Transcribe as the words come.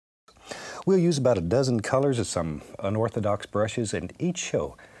We'll use about a dozen colors of some unorthodox brushes, and each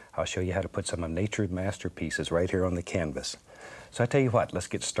show I'll show you how to put some of nature's masterpieces right here on the canvas. So I tell you what, let's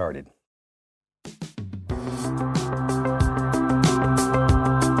get started.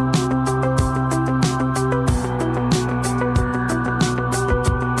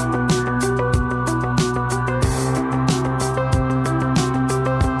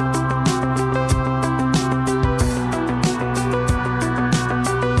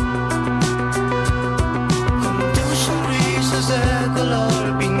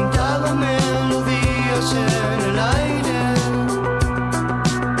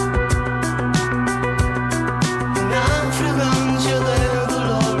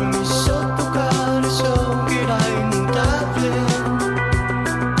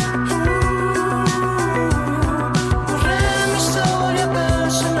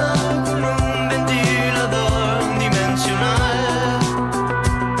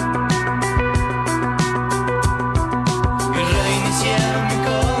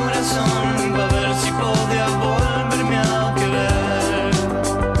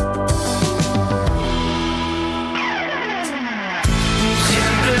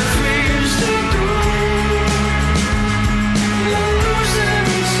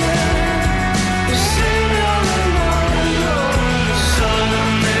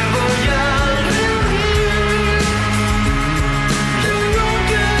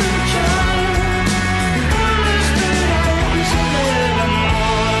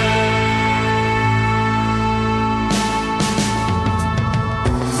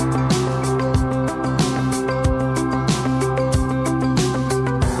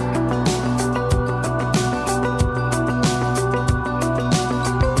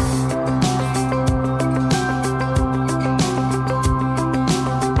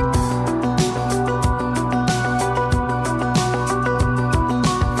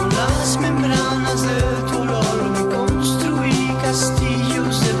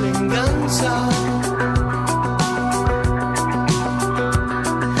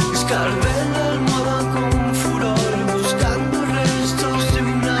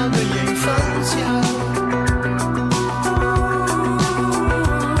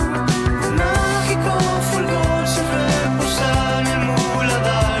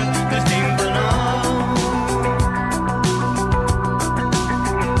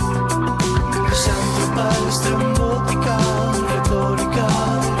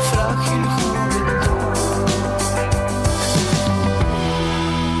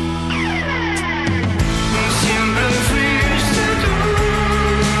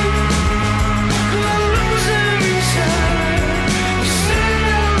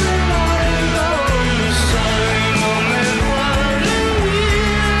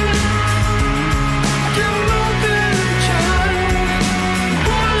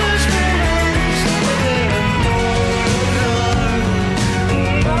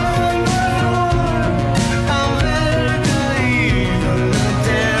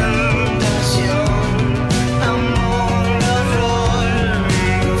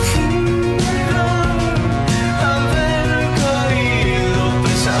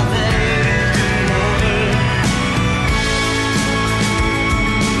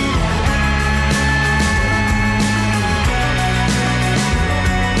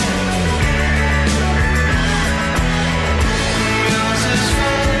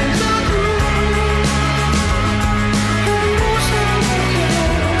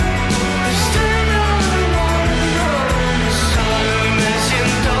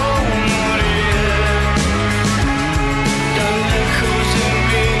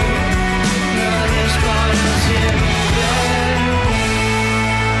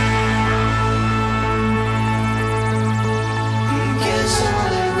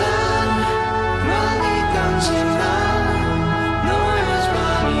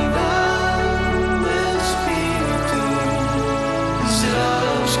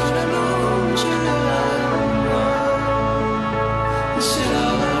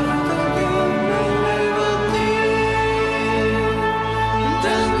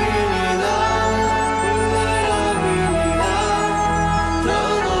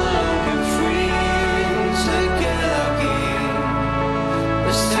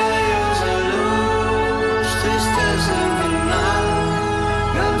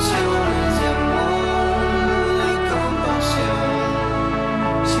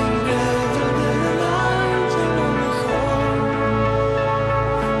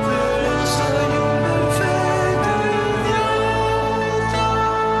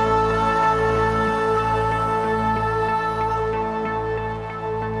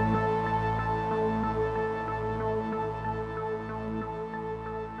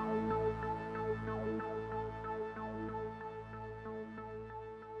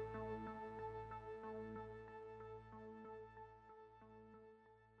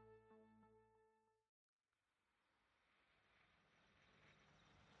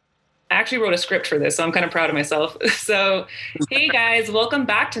 actually wrote a script for this, so I'm kind of proud of myself. So, hey guys, welcome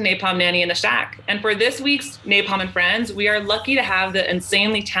back to Napalm Nanny in the Shack. And for this week's Napalm and Friends, we are lucky to have the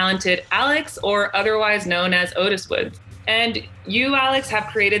insanely talented Alex, or otherwise known as Otis Woods. And you, Alex, have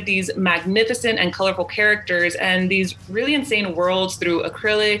created these magnificent and colorful characters and these really insane worlds through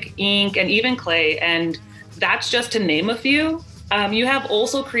acrylic, ink, and even clay. And that's just to name a few. You have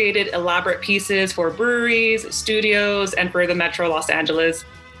also created elaborate pieces for breweries, studios, and for the Metro Los Angeles.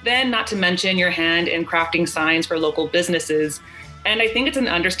 Then, not to mention your hand in crafting signs for local businesses. And I think it's an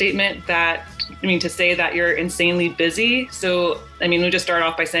understatement to say that you're insanely busy. So, we just start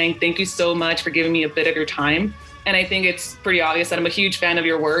off by saying thank you so much for giving me a bit of your time. And I think it's pretty obvious that I'm a huge fan of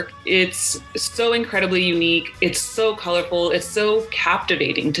your work. It's so incredibly unique. It's so colorful. It's so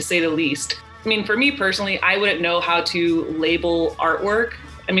captivating, to say the least. For me personally, I wouldn't know how to label artwork.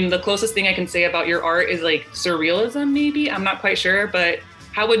 The closest thing I can say about your art is like surrealism, maybe. I'm not quite sure, but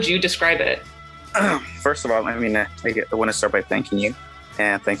how would you describe it? First of all, I want to start by thanking you,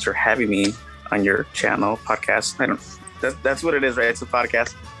 and thanks for having me on your channel, podcast. That's what it is, right? It's a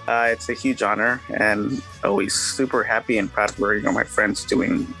podcast. It's a huge honor, and always super happy and proud for my friends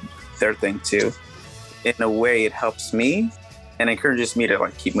doing their thing too. In a way, it helps me and encourages me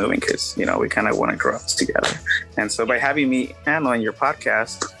to keep moving because we kind of want to grow up together. And so by having me on your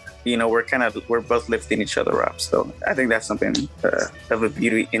podcast, we're both lifting each other up. So I think that's something of a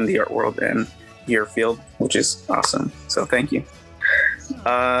beauty in the art world and your field, which is awesome. So thank you.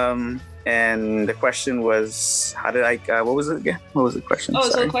 And the question was, what was it again? What was the question?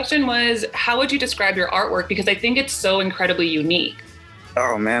 So the question was, how would you describe your artwork? Because I think it's so incredibly unique.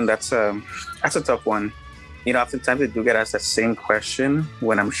 Oh man, that's a tough one. Oftentimes I do get asked that same question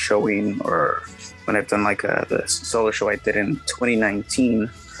when I'm showing or when I've done the solo show I did in 2019,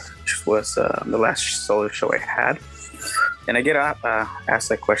 which was the last solo show I had. And I get asked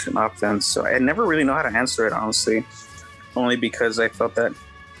that question often. So I never really know how to answer it, honestly, only because I felt that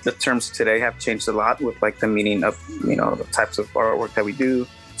the terms today have changed a lot with the meaning of, the types of artwork that we do.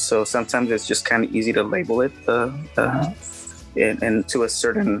 So sometimes it's just kind of easy to label it into a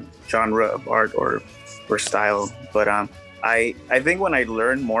certain genre of art or style. But I think when I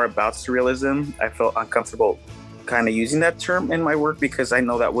learned more about surrealism, I felt uncomfortable kind of using that term in my work because I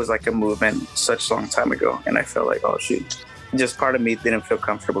know that was a movement such a long time ago. And I felt oh shoot, just part of me didn't feel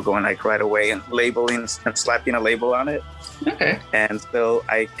comfortable going right away and labeling and slapping a label on it. Okay. And so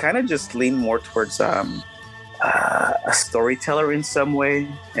I kind of just lean more towards a storyteller in some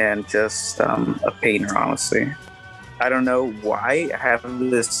way and just a painter, honestly. I don't know why I have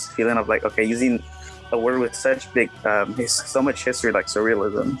this feeling of using a word with such big, so much history like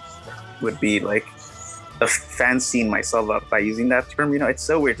surrealism would be a fancying myself up by using that term. It's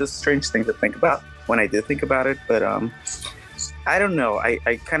so weird, just a strange thing to think about when I do think about it. But I don't know.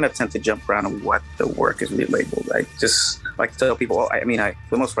 I kind of tend to jump around on what the work is really labeled. I just like to tell people, for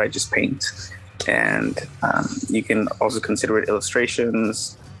the most part, I just paint. And you can also consider it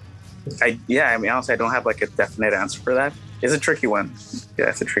illustrations. Honestly, I don't have a definite answer for that. It's a tricky one. Yeah,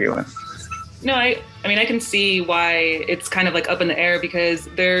 it's a tricky one. No, I can see why it's kind of up in the air because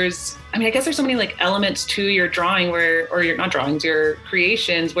I guess there's so many elements to your drawing or your not drawings, your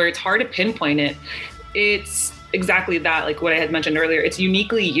creations where it's hard to pinpoint it. It's exactly that, what I had mentioned earlier. It's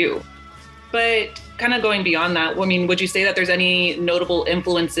uniquely you. But kind of going beyond that, would you say that there's any notable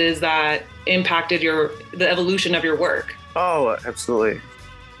influences that impacted the evolution of your work? Oh, absolutely.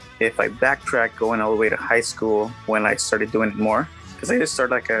 If I backtrack going all the way to high school when I started doing it more, because I just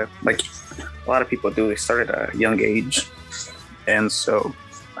started like a lot of people do. They started at a young age, and so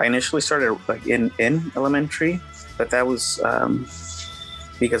I initially started in elementary, but that was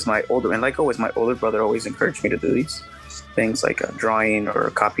because my older brother always encouraged me to do these things like drawing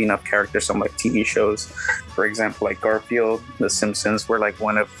or copying of characters from TV shows. For example, Garfield, The Simpsons were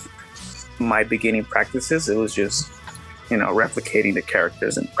one of my beginning practices. It was just replicating the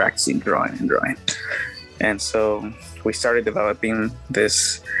characters and practicing drawing. And so we started developing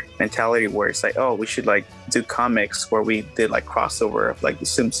this mentality where it's we should do comics where we did crossover of The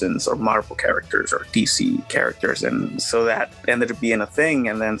Simpsons or Marvel characters or DC characters. And so that ended up being a thing.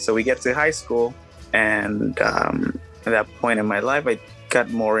 And then so we get to high school, and at that point in my life, I got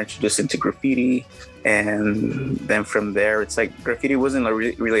more introduced into graffiti. And then from there, it's graffiti wasn't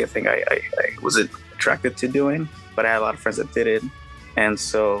really a thing I wasn't attracted to doing, but I had a lot of friends that did it. And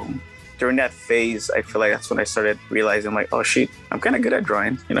so during that phase, I feel that's when I started realizing oh shit, I'm kind of good at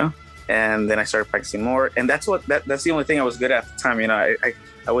drawing, And then I started practicing more. And that's the only thing I was good at the time.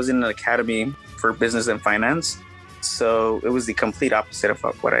 I was in an academy for business and finance. So it was the complete opposite of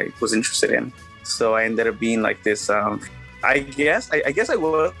what I was interested in. So I ended up being this I guess I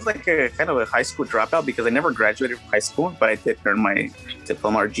was like a kind of a high school dropout because I never graduated from high school, but I did earn my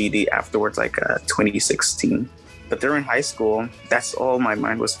diploma or GED afterwards, like 2016. But during high school, that's all my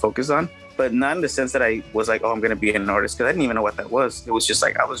mind was focused on. But not in the sense that I was like, oh, I'm going to be an artist, because I didn't even know what that was. It was just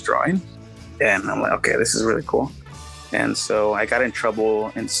like I was drawing, and I'm like, okay, this is really cool. And so I got in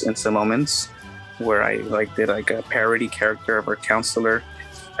trouble in some moments where I like did like a parody character of our counselor.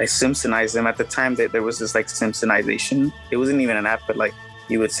 I Simpsonized him. At the time that there was this like Simpsonization. It wasn't even an app, but like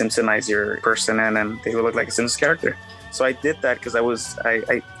you would Simpsonize your person and they would look like a Simpsons character. So I did that because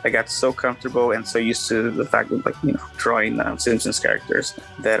I got so comfortable and so used to the fact of like, you know, drawing Simpsons characters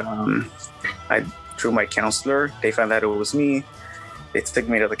that I drew my counselor. They found out it was me. They took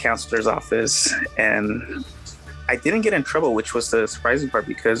me to the counselor's office, and I didn't get in trouble, which was the surprising part,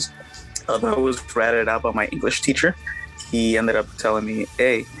 because although I was ratted out by my English teacher, he ended up telling me,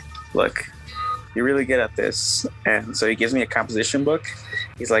 hey, look, you're really good at this. And so he gives me a composition book.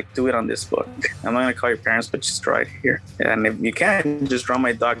 He's like, do it on this book. I'm not going to call your parents, but just draw it here. And if you can, just draw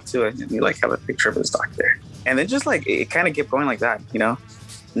my dog too. And you like have a picture of his dog there. And then just like, it kind of kept going like that, you know,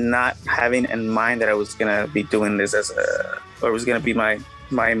 not having in mind that I was going to be doing this or it was going to be my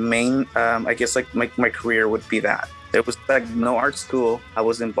main, I guess like my career would be that. There was like no art school I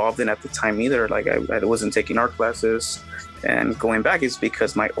was involved in at the time either. Like I wasn't taking art classes. And going back is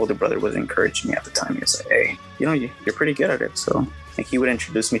because my older brother was encouraging me at the time. He was like, hey, you know, you're pretty good at it. So like, he would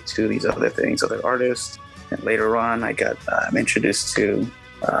introduce me to these other things, other artists. And later on, I got introduced to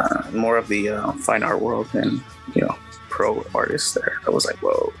more of the fine art world and, you know, pro artists there. I was like,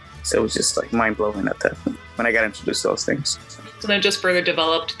 whoa. So it was just like mind blowing at that when I got introduced to those things. So then just further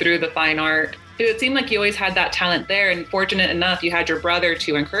developed through the fine art. It seemed like you always had that talent there, and fortunate enough, you had your brother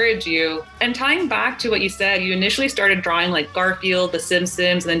to encourage you. And tying back to what you said, you initially started drawing like Garfield, The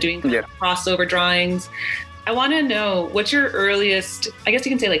Simpsons, and then doing crossover drawings. I want to know, what's your earliest, I guess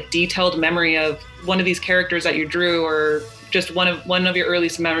you can say like detailed memory of one of these characters that you drew, or just one of your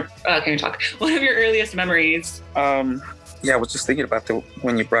earliest one of your earliest memories? Yeah, I was just thinking about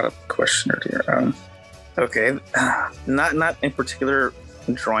when you brought up the question earlier. Okay, not in particular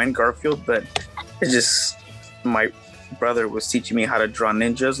drawing Garfield, but it's just my brother was teaching me how to draw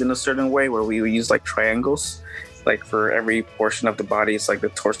ninjas in a certain way, where we would use like triangles, like for every portion of the body. It's like the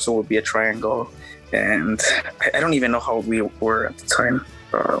torso would be a triangle, and I don't even know how old we were at the time.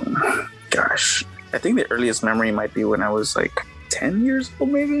 Gosh, I think the earliest memory might be when I was like 10 years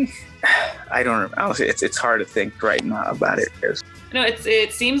old, maybe. I don't know. Honestly, it's hard to think right now about it. No,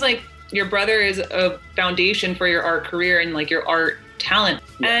 it seems like your brother is a foundation for your art career and like your art talent.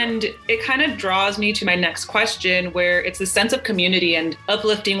 Yeah. And it kind of draws me to my next question, where it's a sense of community and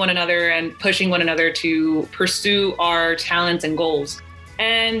uplifting one another and pushing one another to pursue our talents and goals.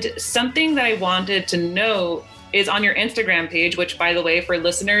 And something that I wanted to know is on your Instagram page, which, by the way, for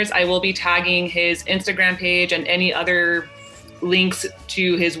listeners, I will be tagging his Instagram page and any other links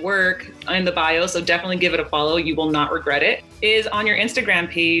to his work in the bio, so definitely give it a follow. You will not regret it. Is on your Instagram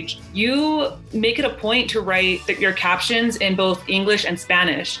page, you make it a point to write your captions in both English and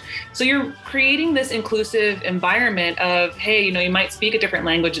Spanish. So you're creating this inclusive environment of, hey, you know, you might speak a different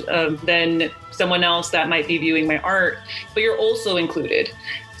language than someone else that might be viewing my art, but you're also included.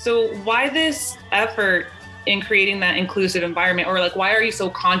 So why this effort in creating that inclusive environment, or like, why are you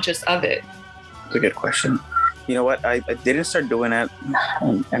so conscious of it? That's a good question. You know what? I didn't start doing that.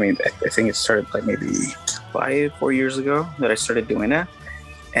 I mean, I think it started like maybe 4 years ago that I started doing that.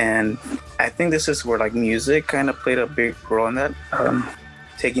 And I think this is where like music kind of played a big role in that.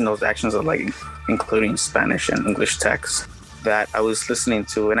 Taking those actions of like including Spanish and English text that I was listening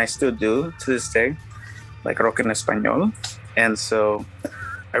to, and I still do to this day, like rock en español. And so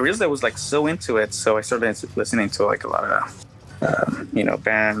I realized I was like so into it. So I started listening to like a lot of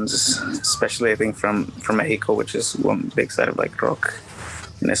bands, especially I think from Mexico, which is one big side of like rock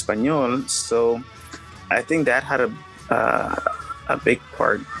en español. So I think that had a big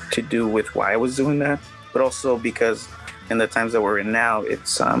part to do with why I was doing that, but also because in the times that we're in now,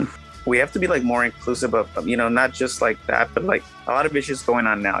 it's we have to be like more inclusive of, not just like that, but like a lot of issues going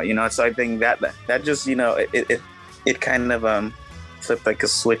on now, so I think that just, it kind of flipped like a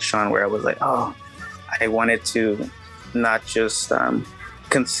switch on where I was like, oh, I wanted to not just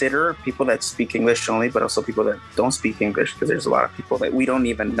consider people that speak English only, but also people that don't speak English, because there's a lot of people that we don't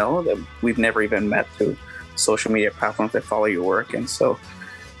even know, that we've never even met through social media platforms that follow your work. And so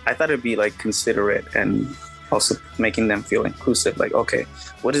I thought it'd be like considerate and also making them feel inclusive. Like, okay,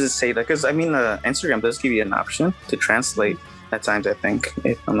 what does it say? Because I mean, Instagram does give you an option to translate at times, I think,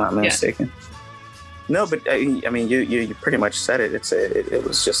 if I'm not mistaken. No, but I mean, you pretty much said it. It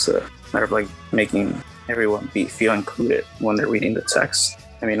was just a matter of like making everyone feel included when they're reading the text.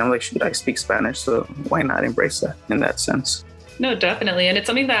 I mean, I'm like, shoot, I speak Spanish, so why not embrace that in that sense? No, definitely. And it's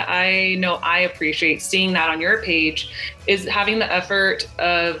something that I know I appreciate seeing that on your page is having the effort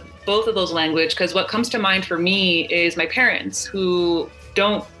of both of those language. Because what comes to mind for me is my parents who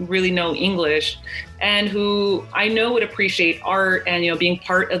don't really know English and who I know would appreciate art and, you know, being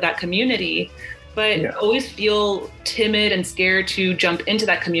part of that community, but always feel timid and scared to jump into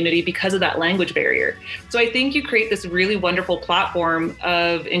that community because of that language barrier. So I think you create this really wonderful platform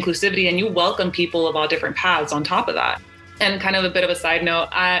of inclusivity and you welcome people of all different paths on top of that. And kind of a bit of a side note,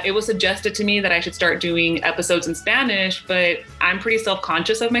 it was suggested to me that I should start doing episodes in Spanish, but I'm pretty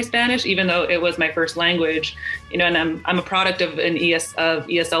self-conscious of my Spanish, even though it was my first language, you know, and I'm a product of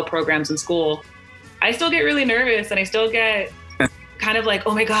ESL programs in school. I still get really nervous and I still get kind of like,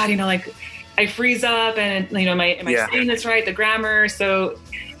 oh my God, you know, like I freeze up and, you know, am I saying this right? The grammar. So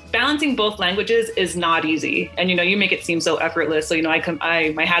balancing both languages is not easy. And, you know, you make it seem so effortless. So, you know,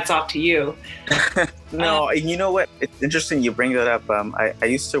 my hat's off to you. No, you know what? It's interesting you bring that up. I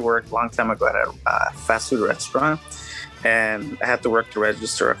used to work a long time ago at a fast food restaurant and I had to work the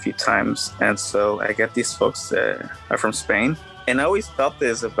register a few times. And so I get these folks that are from Spain. And I always felt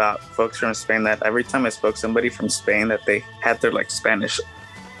this about folks from Spain, that every time I spoke to somebody from Spain, that they had their like Spanish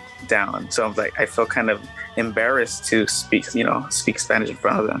down. So I was like, I felt kind of embarrassed to speak Spanish in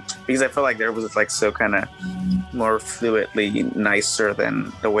front of them because I felt like there was like so kind of more fluidly nicer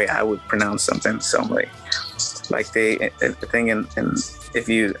than the way I would pronounce something. So I'm like they thing and if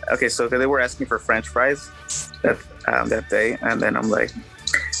you so they were asking for French fries that day, and then I'm like,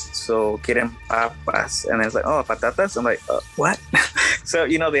 so quieren papas, and it's like, oh, patatas. I'm like, what? So,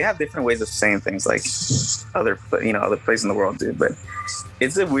 you know, they have different ways of saying things like other places in the world do, but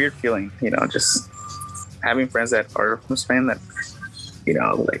it's a weird feeling, you know, just having friends that are from Spain that, you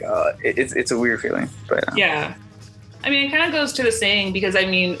know, like, it's a weird feeling, but yeah. I mean, it kind of goes to the saying, because I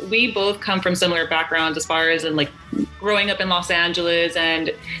mean, we both come from similar backgrounds as far as in like growing up in Los Angeles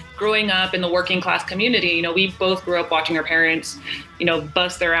and growing up in the working class community. You know, we both grew up watching our parents, you know,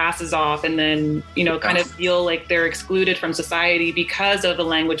 bust their asses off and then, you know, kind of feel like they're excluded from society because of the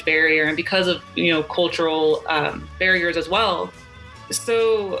language barrier and because of, you know, cultural barriers as well.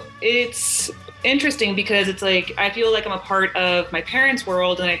 So it's interesting because it's like, I feel like I'm a part of my parents'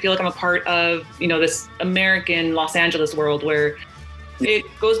 world and I feel like I'm a part of, you know, this American Los Angeles world where it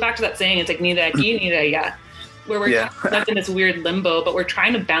goes back to that saying, it's like, ni de aquí, ni de allá, where we're left in this weird limbo, but we're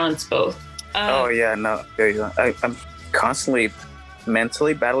trying to balance both. I'm constantly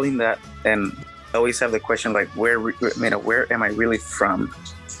mentally battling that, and I always have the question like, where am I really from?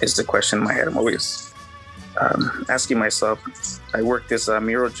 Is the question in my head. I'm always asking myself. I worked this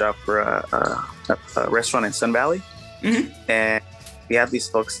mural job for a restaurant in Sun Valley, and we had these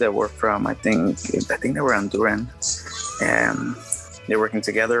folks that were from I think they were Honduran, and they're working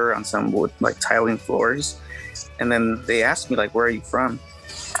together on some wood, like tiling floors. And then they asked me like, where are you from?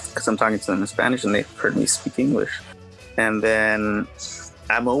 Because I'm talking to them in Spanish and they heard me speak English. And then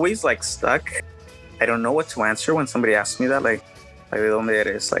I'm always like stuck. I don't know what to answer when somebody asks me that, like ¿de dónde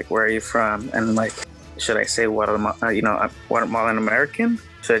eres? Like, where are you from? And like, should I say Guatemalan American?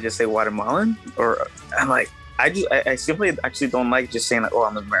 Should I just say Guatemalan? Or I'm like, I simply actually don't like just saying like, oh,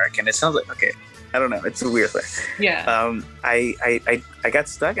 I'm American. It sounds like, okay, I don't know. It's a weird thing. Yeah. I got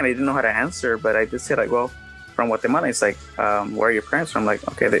stuck and I didn't know how to answer, but I just said like, well, from Guatemala. It's like, where are your parents from? I'm like,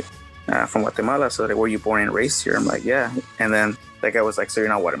 okay, they from Guatemala. So were you born and raised here? I'm like, yeah. And then that guy was like, so you're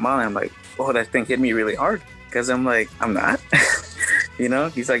not Guatemalan? I'm like, oh, that thing hit me really hard because I'm like, I'm not. You know?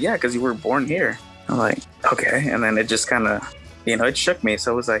 He's like, yeah, because you were born here. I'm like, okay. And then it just kind of, you know, it shook me.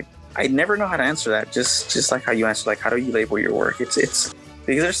 So it was like, I never know how to answer that. Just like how you answer, like, how do you label your work? It's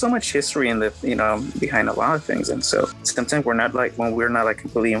because there's so much history in the, you know, behind a lot of things. And so sometimes we're not like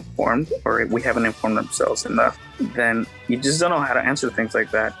completely informed, or we haven't informed themselves enough, then you just don't know how to answer things like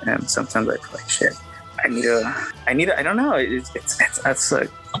that. And sometimes I feel like, shit, I don't know. That's a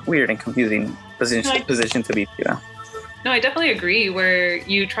weird and confusing position to be, you know? No, I definitely agree, where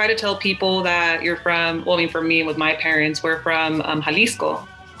you try to tell people that you're from, well, I mean, for me with my parents, we're from Jalisco.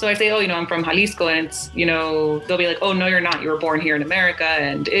 So I say, oh, you know, I'm from Jalisco, and it's, you know, they'll be like, oh, no, you're not. You were born here in America.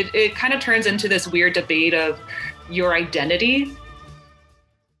 And it kind of turns into this weird debate of your identity.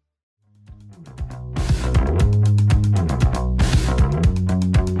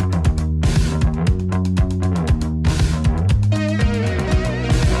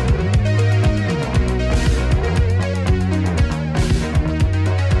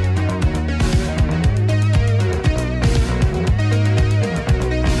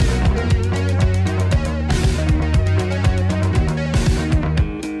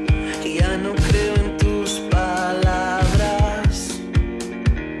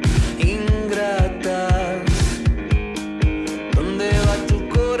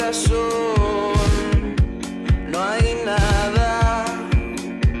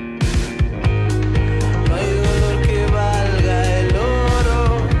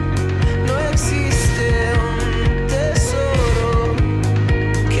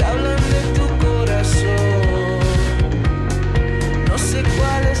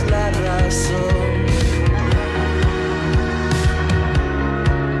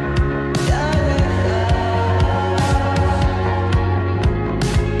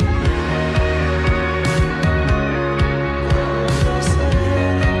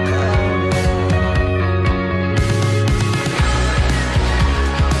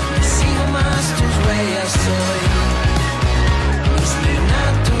 soy, no es mi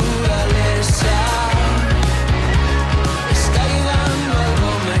naturaleza. Está llegando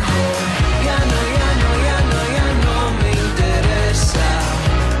algo mejor. Ya no me interesa.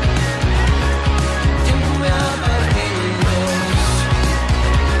 El tiempo me ha partido en dos.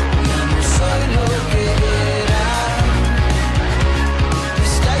 Ya no soy lo que era.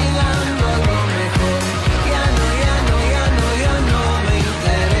 Está llegando algo mejor. Ya no me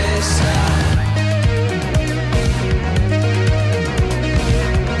interesa.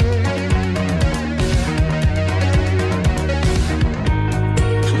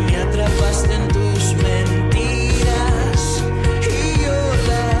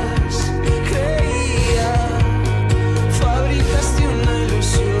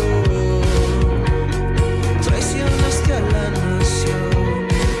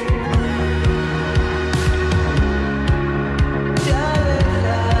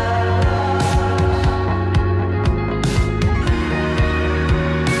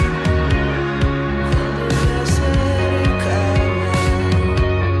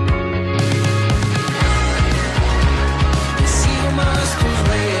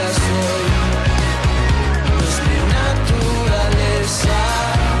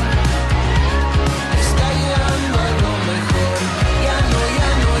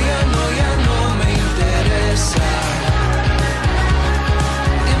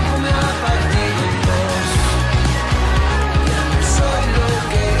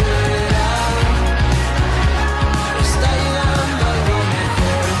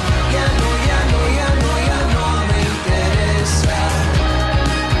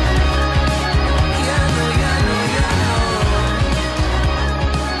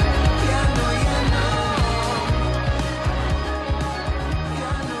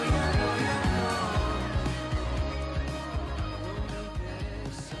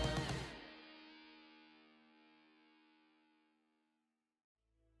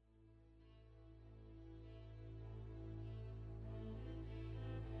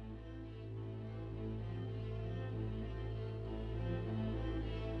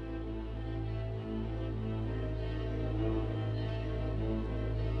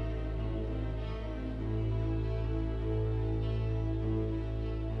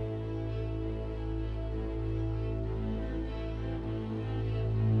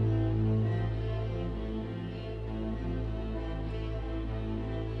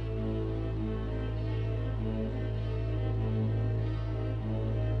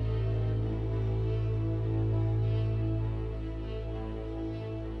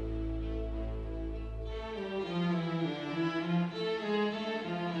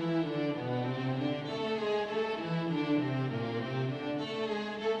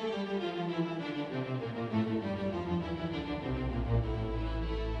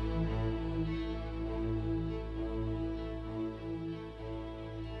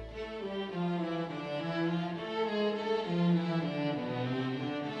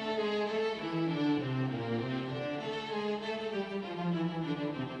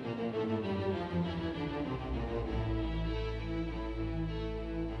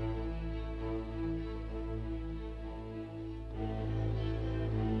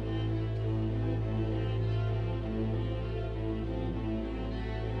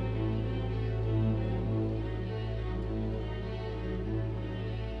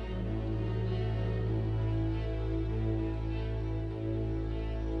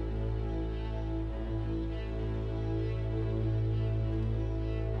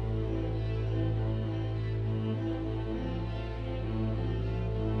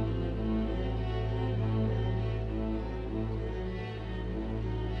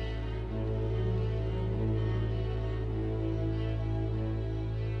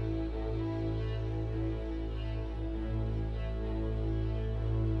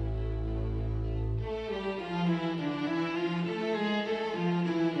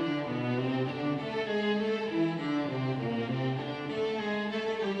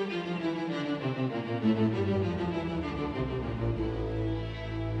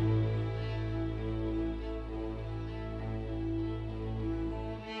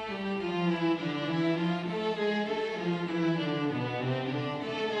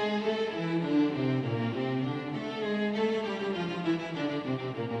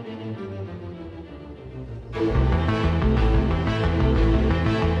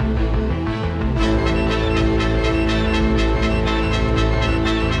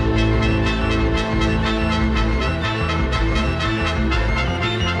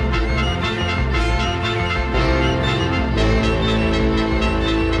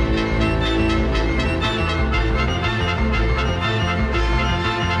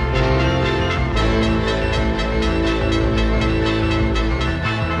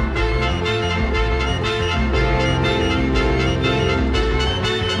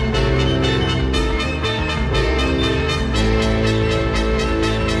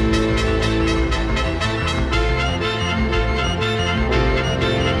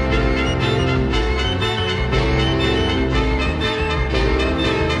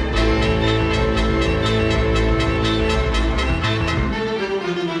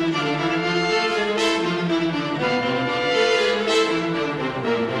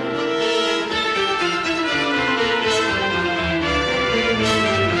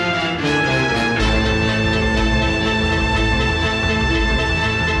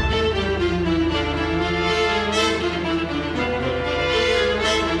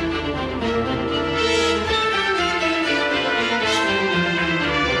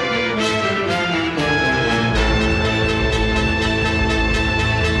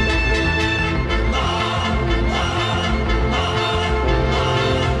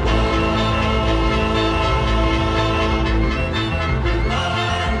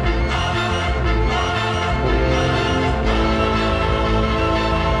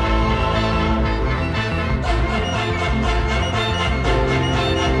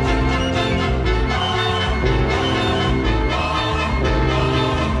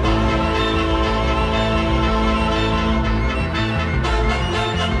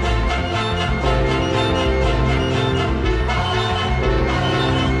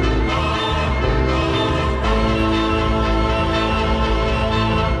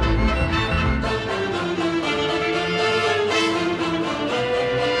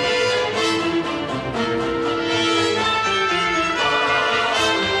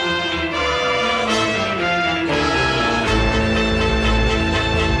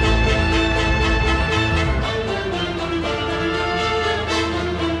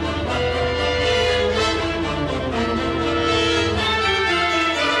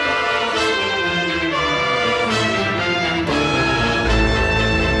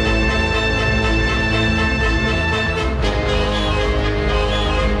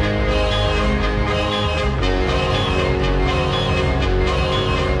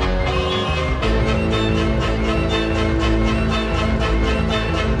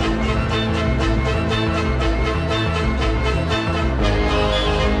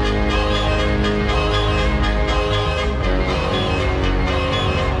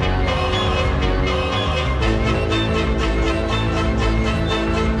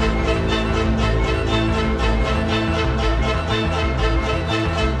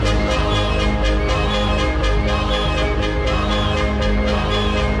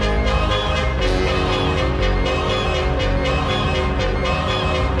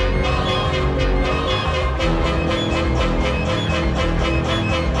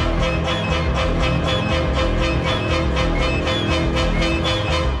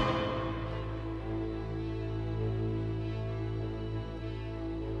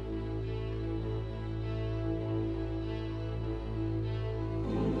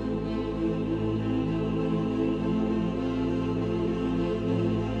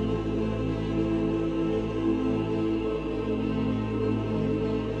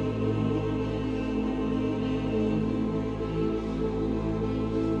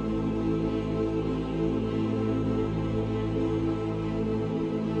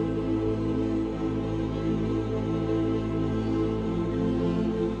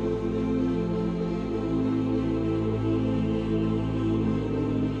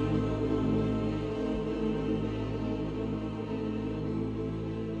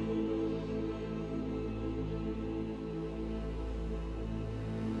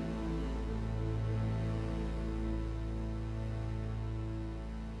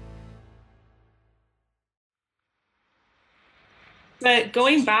 But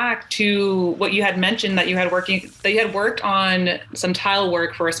going back to what you had mentioned that you had worked on some tile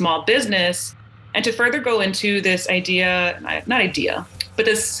work for a small business, and to further go into this but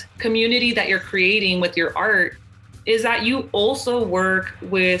this community that you're creating with your art, is that you also work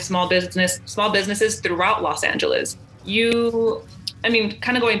with small businesses throughout Los Angeles.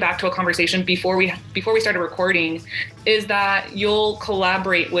 Kind of going back to a conversation before we started recording, is that you'll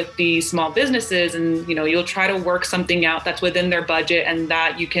collaborate with these small businesses, and you'll try to work something out that's within their budget and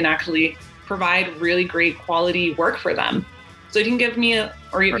that you can actually provide really great quality work for them. So you can give you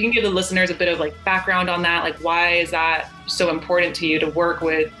can give the listeners a bit of like background on that, like why is that so important to you to work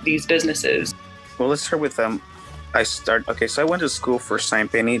with these businesses? Well, let's start with so I went to school for sign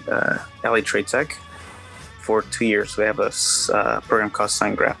painting, LA Trade Tech, for 2 years. We have a program called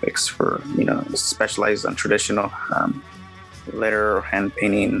Sign Graphics for, specialized on traditional letter or hand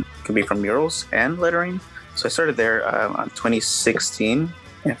painting. It could be from murals and lettering. So I started there on 2016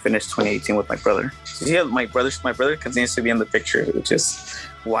 and finished 2018 with my brother. So yeah, my brother continues to be in the picture, which is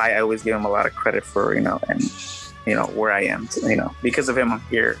why I always give him a lot of credit for, where I am, because of him, I'm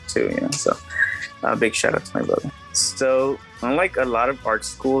here too, so big shout out to my brother. So unlike a lot of art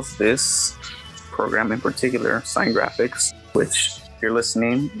schools, this program in particular, Sign Graphics, which if you're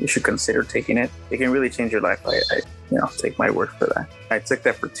listening, you should consider taking it. It can really change your life. I take my word for that. I took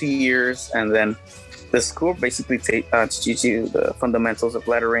that for 2 years, and then the school basically teaches you the fundamentals of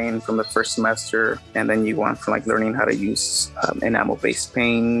lettering from the first semester, and then you go on from like learning how to use enamel-based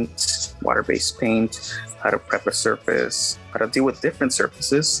paint, water-based paint, how to prep a surface, how to deal with different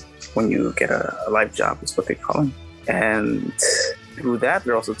surfaces when you get a live job, is what they call them. And through that,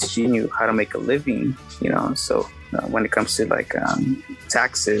 they're also teaching you how to make a living, so when it comes to like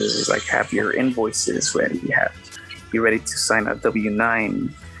taxes, like have your invoices ready, be ready to sign a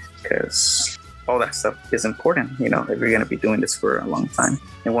W-9, because all that stuff is important, if you're going to be doing this for a long time.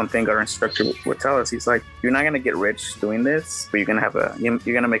 And one thing our instructor would tell us, he's like, you're not going to get rich doing this, but you're going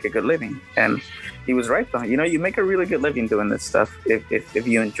to make a good living. And he was right though. You make a really good living doing this stuff if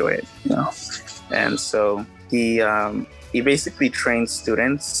you enjoy it, And so he basically trains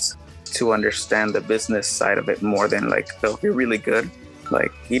students to understand the business side of it more than like, if you're really good,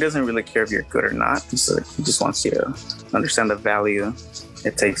 like he doesn't really care if you're good or not. So he just wants you to understand the value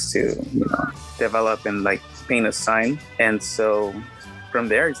it takes to, develop and like paint a sign. And so from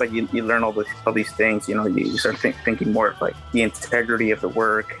there, it's like you learn all these things, you start thinking more of like the integrity of the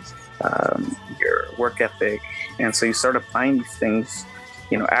work, your work ethic. And so you start applying these things,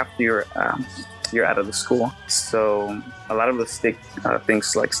 after you're out of the school. So a lot of the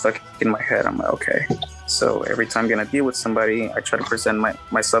things like stuck in my head. I'm like, okay. So every time I'm going to deal with somebody, I try to present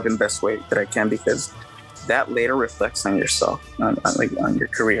myself in the best way that I can, because that later reflects on yourself, on your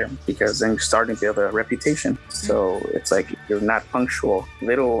career, because then you're starting to build a reputation. So it's like you're not punctual.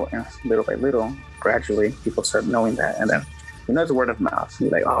 Little by little, gradually, people start knowing that. And then, it's word of mouth.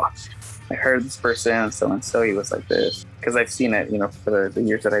 You're like, oh, I heard this person, so-and-so, he was like this. Because I've seen it, for the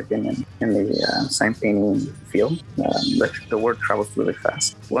years that I've been in the sign painting field. The word travels really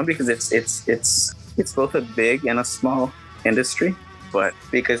fast. One, because it's both a big and a small industry, but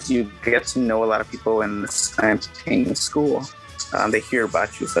because you get to know a lot of people in the sign painting school, they hear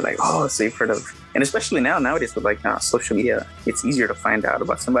about you. So like, oh, so you've heard of, and especially nowadays with like social media, it's easier to find out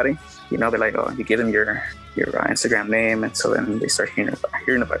about somebody. They're like, oh, you give them your Instagram name, and so then they start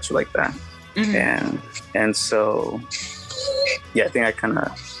hearing about you like that. Mm-hmm. And so, yeah, I think I kind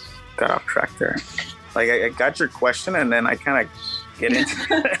of got off track there. Like I got your question, and then I kind of get into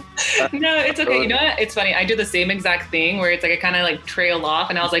it. No, it's okay. You know what? It's funny. I do the same exact thing where it's like I kind of like trail off,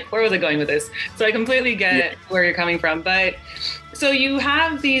 and I was like, where was I going with this? So I completely get where you're coming from. But so you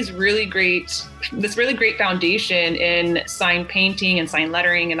have this really great foundation in sign painting and sign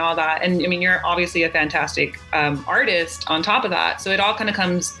lettering and all that. And I mean, you're obviously a fantastic artist on top of that. So it all kind of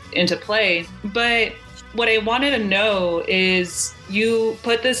comes into play. But what I wanted to know is you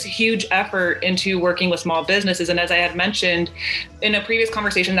put this huge effort into working with small businesses. And as I had mentioned in a previous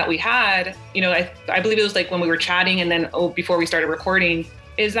conversation that we had, I believe it was like when we were chatting and then before we started recording,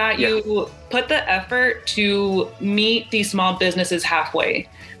 is that you put the effort to meet these small businesses halfway.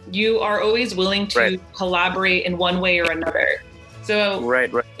 You are always willing to collaborate in one way or another. So,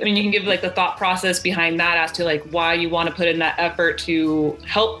 right. I mean, you can give like the thought process behind that as to like why you want to put in that effort to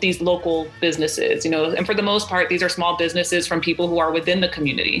help these local businesses, and for the most part, these are small businesses from people who are within the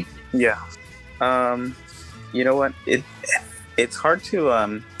community. Yeah. You know what? It's hard to,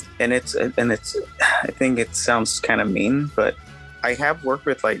 and it's, I think it sounds kind of mean, but I have worked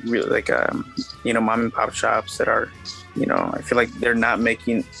with like really like, mom and pop shops that are, I feel like they're not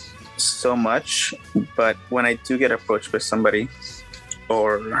making so much, but when I do get approached by somebody,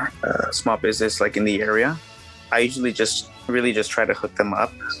 or small business like in the area, I usually just try to hook them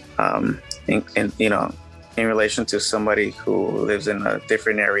up, in relation to somebody who lives in a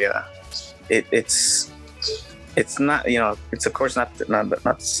different area. It's not, it's of course not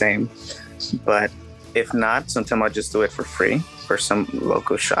the same, but if not, sometimes I'll just do it for free for some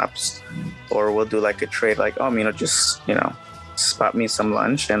local shops, or we'll do like a trade, like, just spot me some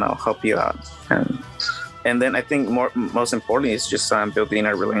lunch and I'll help you out. And then I think most importantly is just building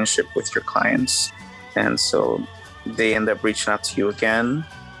a relationship with your clients, and so they end up reaching out to you again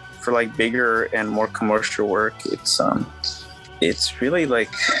for like bigger and more commercial work. It's really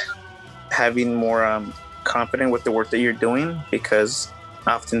like having more confident with the work that you're doing, because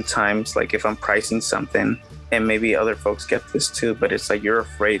oftentimes, like if I'm pricing something, and maybe other folks get this too, but it's like you're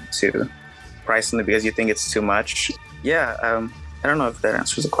afraid to price something because you think it's too much. I don't know if that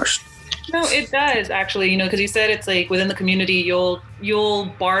answers the question. No, it does actually, because you said it's like within the community, you'll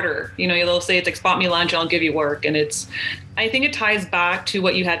barter, you'll say it's like spot me lunch and I'll give you work. And I think it ties back to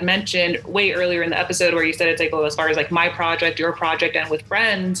what you had mentioned way earlier in the episode where you said it's like, well, as far as like my project, your project, and with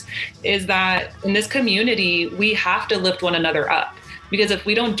friends, is that in this community, we have to lift one another up. Because if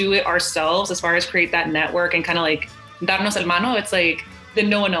we don't do it ourselves, as far as create that network and kind of like darnos el mano, it's like, then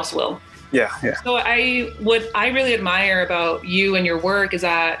no one else will. Yeah. So what I really admire about you and your work is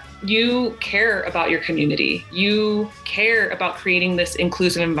that you care about your community. You care about creating this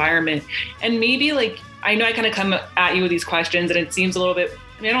inclusive environment. And maybe like, I know I kind of come at you with these questions and it seems a little bit,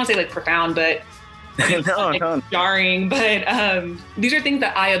 I don't want to say like profound, but no. jarring, but these are things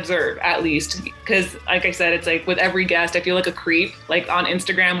that I observe, at least, because like I said, it's like with every guest I feel like a creep, like on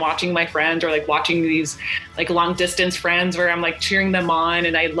Instagram watching my friends, or like watching these like long distance friends where I'm like cheering them on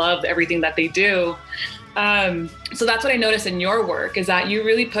and I love everything that they do. So that's what I notice in your work, is that you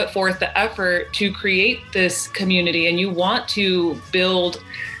really put forth the effort to create this community, and you want to build,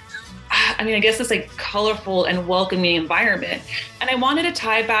 I guess, this like colorful and welcoming environment. And I wanted to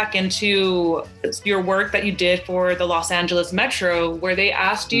tie back into your work that you did for the Los Angeles Metro, where they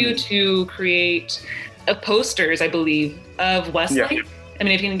asked you to create posters, I believe, of Wesley. Yeah.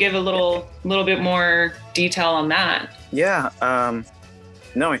 If you can give a little bit more detail on that. Yeah.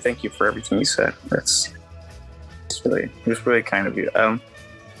 No, I thank you for everything you said. It was really kind of you.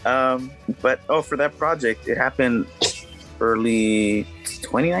 But for that project, it happened early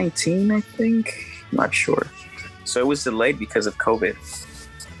 2019, I think. I'm not sure. So it was delayed because of COVID.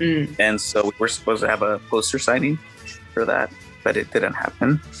 And so we were supposed to have a poster signing for that, but it didn't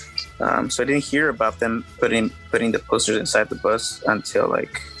happen. So I didn't hear about them putting the posters inside the bus until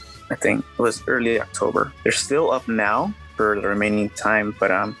like, I think it was early October. They're still up now for the remaining time.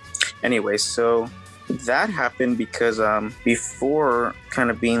 But anyway, so that happened because before kind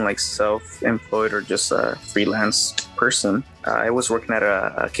of being like self-employed or just a freelance person, I was working at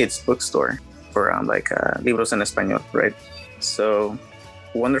a kids bookstore for libros en español, right? So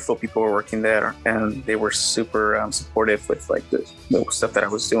wonderful people were working there, and they were super supportive with like the stuff that I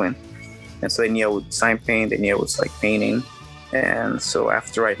was doing. And so they knew I would sign paint, they knew I was like painting. And so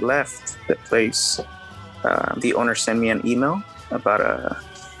after I left the place, the owner sent me an email about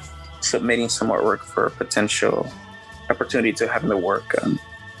submitting some artwork for a potential opportunity to having the work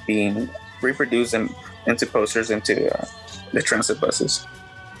being reproduced into posters into the transit buses.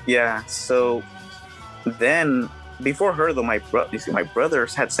 Yeah, so then before her though, my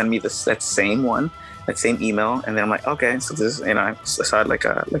brothers had sent me that same email, and then I'm like, okay, so this is, I saw it like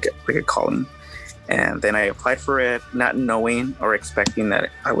a calling, and then I applied for it, not knowing or expecting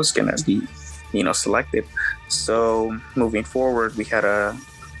that I was gonna be, selected. So moving forward, we had a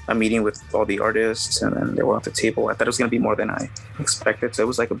meeting with all the artists, and then they were at the table. I thought it was gonna be more than I expected, so it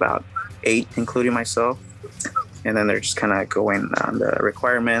was like about 8, including myself. And then they're just kind of going on the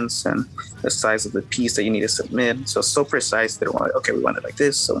requirements and the size of the piece that you need to submit. So precise. They want, okay, we want it like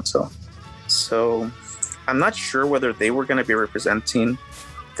this, so and so. So I'm not sure whether they were going to be representing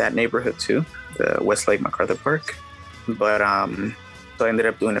that neighborhood too, the Westlake MacArthur Park. But so I ended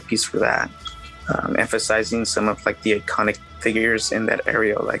up doing a piece for that, emphasizing some of like the iconic figures in that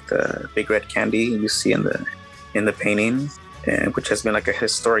area, like the Big Red Candy you see in the painting, and which has been like a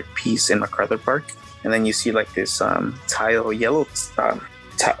historic piece in MacArthur Park. And then you see like this yellow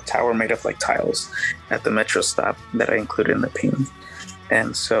tower made of like tiles at the Metro stop that I included in the painting.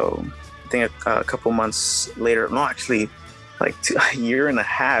 And so I think a couple months later, no, actually like a year and a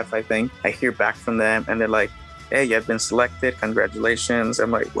half, I think, I hear back from them, and they're like, hey, you've been selected, congratulations. I'm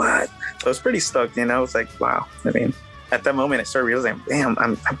like, what? So I was pretty stoked, I was like, wow. At that moment I started realizing, damn,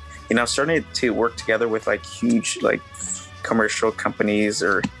 I'm starting to work together with like huge like commercial companies,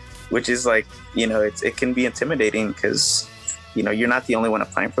 or which is like, it can be intimidating because you're not the only one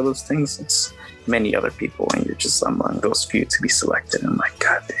applying for those things. It's many other people, and you're just among those few to be selected. And I'm like,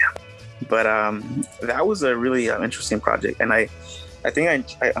 God damn. But that was a really interesting project, and I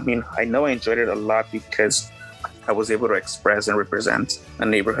know I enjoyed it a lot because I was able to express and represent a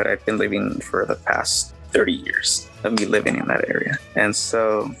neighborhood I've been living in for the past 30 years of me living in that area. And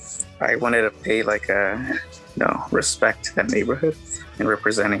so I wanted to pay respect to that neighborhood and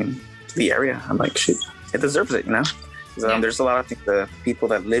representing the area. I'm like, shit, it deserves it, There's a lot of the people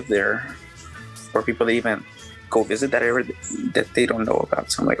that live there, or people that even go visit that area, that they don't know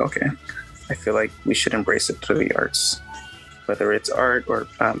about. So I'm like, okay, I feel like we should embrace it through the arts, whether it's art or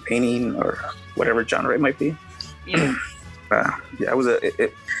painting or whatever genre it might be. Yeah.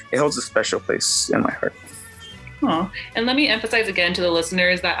 It holds a special place in my heart. Oh, and let me emphasize again to the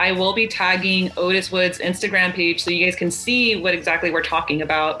listeners that I will be tagging Otis Wood's Instagram page so you guys can see what exactly we're talking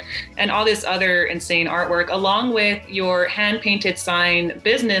about and all this other insane artwork, along with your hand-painted sign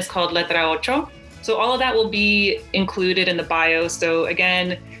business called Letra Ocho. So all of that will be included in the bio. So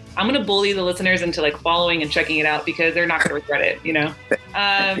again, I'm going to bully the listeners into following and checking it out because they're not going to regret it,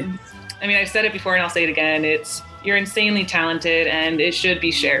 I've said it before and I'll say it again. You're insanely talented, and it should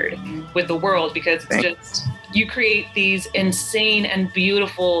be shared with the world because you create these insane and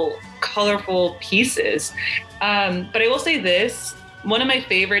beautiful, colorful pieces. But I will say this, one of my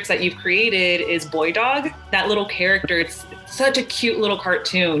favorites that you've created is Boy Dog, that little character. It's such a cute little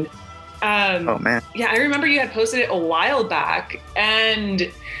cartoon. Oh man. Yeah, I remember you had posted it a while back,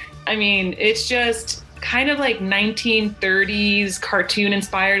 and it's just kind of 1930s cartoon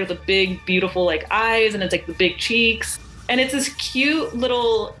inspired with a big, beautiful eyes, and it's the big cheeks. And it's this cute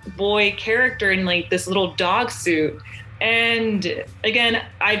little boy character in this little dog suit. And again,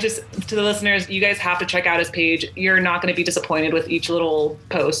 to the listeners, you guys have to check out his page. You're not going to be disappointed with each little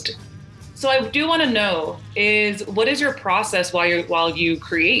post. So I do want to know what is your process while you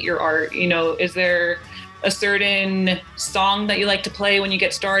create your art? Is there a certain song that you like to play when you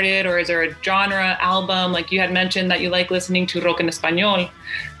get started, or is there a genre, album? Like you had mentioned that you like listening to rock en español,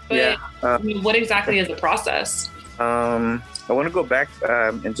 but what exactly is the process? I want to go back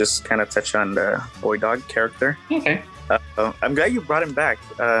and just kind of touch on the Boy Dog character. Okay. I'm glad you brought him back.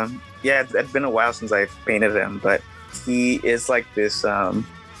 It's been a while since I've painted him, but he is this.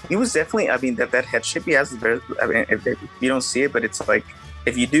 He was definitely. That head shape he has is very. If you don't see it, but it's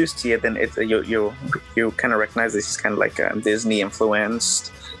if you do see it, then it's you kind of recognize this is kind of Disney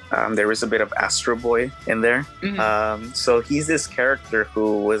influenced. There is a bit of Astro Boy in there. Mm-hmm. So he's this character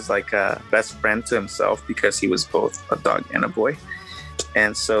who was a best friend to himself because he was both a dog and a boy.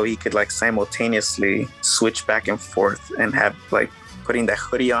 And so he could simultaneously switch back and forth and have putting that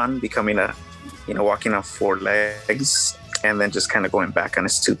hoodie on, becoming walking on 4 legs, and then just kind of going back on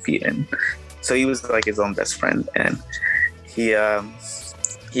his 2 feet. And so he was his own best friend. And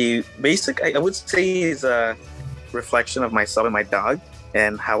he basically, I would say he's a reflection of myself and my dog,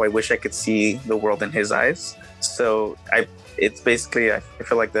 and how I wish I could see the world in his eyes. So it's basically, I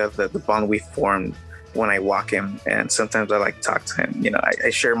feel like the bond we formed when I walk him, and sometimes I talk to him. I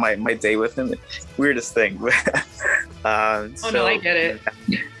share my day with him. Weirdest thing. No, I get it.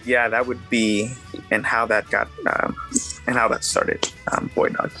 Yeah, that would be, and how that got, and how that started, Boy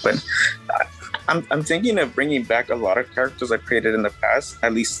Dog. But I'm thinking of bringing back a lot of characters I created in the past,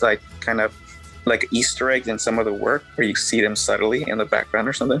 at least kind of Easter eggs in some of the work where you see them subtly in the background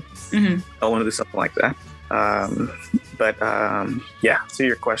or something. Mm-hmm. I want to do something like that. So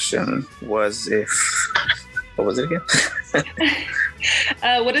your question was what was it again?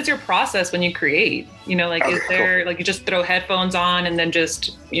 What is your process when you create? Is there you just throw headphones on and then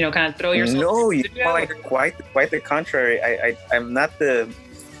just kind of throw yourself? No, quite the contrary. I'm not the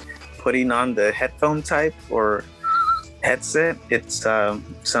putting on the headphone type or headset. It's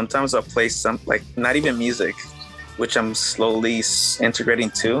sometimes I'll play some not even music, which I'm slowly integrating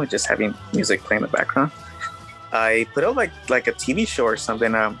too, just having music play in the background. I put out like a TV show or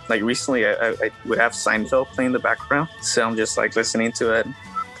something. Recently, I would have Seinfeld playing in the background, so I'm just listening to it.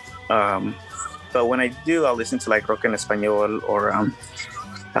 But when I do, I'll listen to rock en español or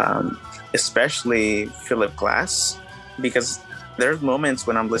especially Philip Glass, because there's moments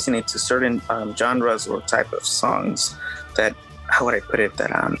when I'm listening to certain genres or type of songs that, how would I put it,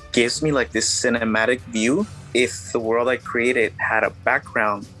 that gives me this cinematic view. If the world I created had a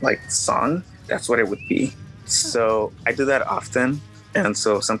background song, that's what it would be. So I do that often, and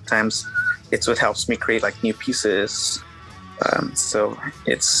so sometimes it's what helps me create new pieces. So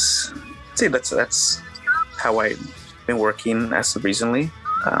that's how I've been working as of recently.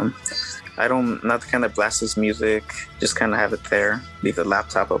 I don't not kind of blast this music, just kind of have it there, leave the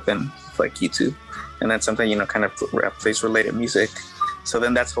laptop open YouTube, and then sometimes, you know, kind of plays related music. So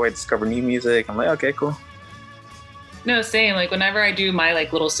then that's how I discover new music. I'm like, okay, cool. No, same. Like whenever I do my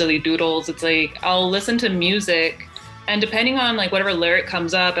like little silly doodles, it's like I'll listen to music, and depending on like whatever lyric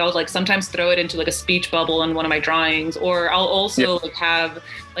comes up, I'll like sometimes throw it into like a speech bubble in one of my drawings, or I'll also like have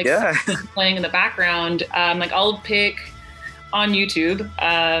like playing in the background. Like I'll pick on YouTube.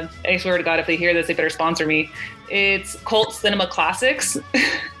 I swear to God, if they hear this, they better sponsor me. It's Cult Cinema Classics.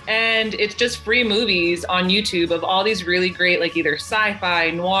 And it's just free movies on YouTube of all these really great, like either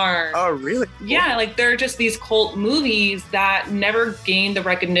sci-fi, noir. Oh, really? Cool. Yeah, like they're just these cult movies that never gained the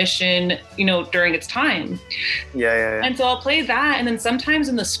recognition, you know, during its time. Yeah. And so I'll play that, and then sometimes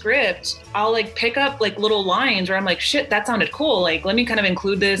in the script, I'll like pick up like little lines where I'm like, shit, that sounded cool. Like, let me kind of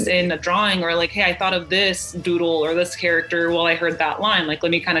include this in a drawing, or like, hey, I thought of this doodle or this character while I heard that line. Like,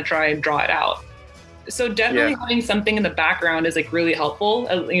 let me kind of try and draw it out. So definitely having something in the background is like really helpful,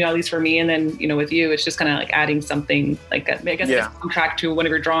 you know, at least for me. And then, you know, with you, it's just kind of like adding something like, I guess, a soundtrack to one of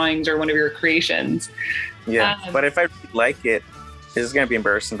your drawings or one of your creations. Yeah. But if I like it, this is going to be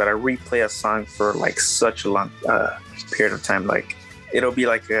embarrassing, but I replay a song for like such a long period of time. Like it'll be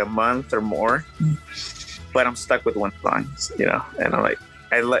like a month or more, but I'm stuck with one song, you know, and I'm like,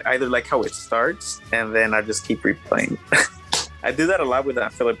 either like how it starts and then I just keep replaying. I do that a lot with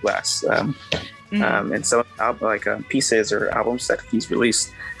Philip Glass. And so like pieces or albums that he's released,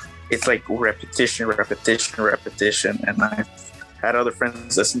 it's like repetition. And I've had other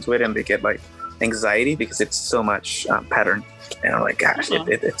friends listen to it and they get like anxiety because it's so much pattern. And I'm like, gosh,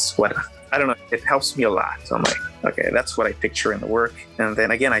 it's what, I don't know, it helps me a lot. So I'm like, okay, that's what I picture in the work. And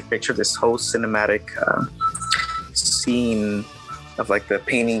then again, I picture this whole cinematic scene of like the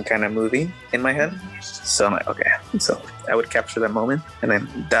painting kind of moving in my head. So I'm like, okay, so I would capture that moment, and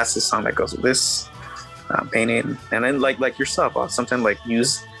then that's the song that goes with this painting. And then like yourself, I'll sometimes like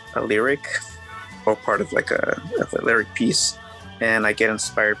use a lyric or part of like a lyric piece, and I get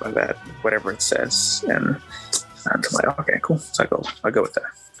inspired by that, whatever it says, and I'm like, okay, cool. So I'll go with that.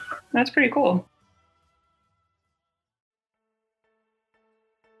 That's pretty cool.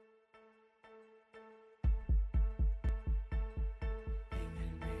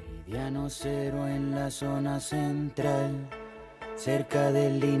 Meridiano cero en la zona central, cerca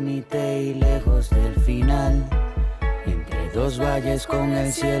del límite y lejos del final, entre dos valles con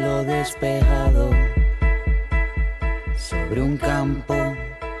el cielo despejado, sobre un campo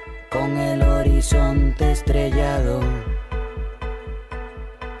con el horizonte estrellado.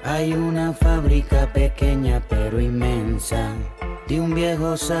 Hay una fábrica pequeña pero inmensa, de un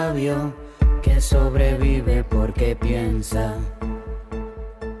viejo sabio que sobrevive porque piensa.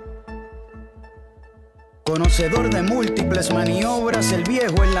 Conocedor de múltiples maniobras, el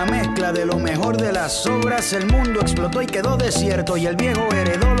viejo es la mezcla de lo mejor de las obras. El mundo explotó y quedó desierto, y el viejo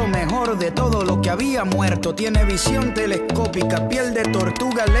heredó lo mejor de todo lo que había muerto. Tiene visión telescópica, piel de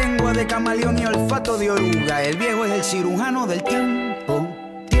tortuga, lengua de camaleón y olfato de oruga. El viejo es el cirujano del tiempo,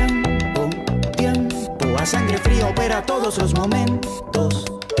 a sangre fría opera todos los momentos.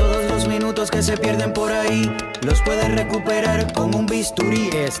 Todos los minutos que se pierden por ahí los puede recuperar con un bisturí.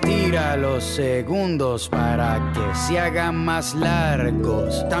 Estira los segundos para que se hagan más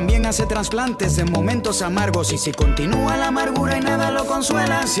largos. También hace trasplantes en momentos amargos, y si continúa la amargura y nada lo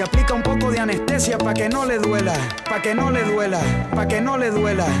consuela, se aplica un poco de anestesia pa' que no le duela, pa' que no le duela, pa' que no le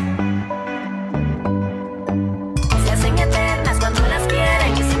duela. Se hacen eternas cuando las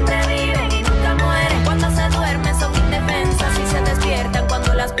quieren y siempre viven y nunca mueren. Cuando se duermen son indefensas y se despiertan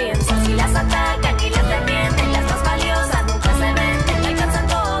cuando las piensas, y las atacan y las defienden. Las más valiosas nunca se venden, alcanzan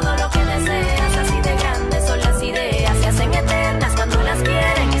todo lo que deseas. Así de grandes son las ideas. Se hacen eternas cuando las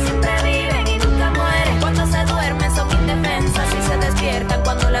quieren y siempre viven y nunca mueren. Cuando se duermen son indefensas y se despiertan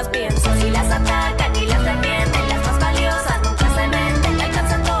cuando las piensas, y las atacan y las defienden. Las más valiosas nunca se venden,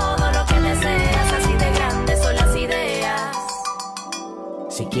 alcanzan todo lo que deseas. Así de grandes son las ideas.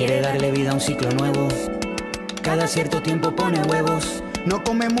 Si quiere darle vida a un ciclo nuevo, cada cierto tiempo pone huevos. No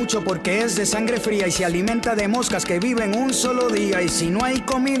come mucho porque es de sangre fría y se alimenta de moscas que viven un solo día. Y si no hay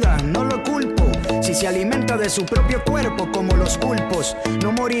comida, no lo culpo. Si se alimenta de su propio cuerpo como los pulpos,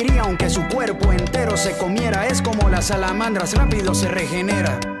 no moriría aunque su cuerpo entero se comiera. Es como las salamandras, rápido se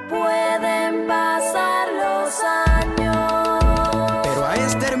regenera. Pueden pasar los años, Pero a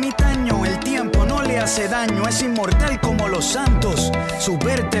este ermitaño el tiempo no le hace daño. Es inmortal como los santos, sus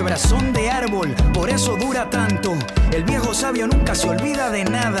vértebras son de árbol, por eso dura tanto. El viejo sabio nunca se olvida de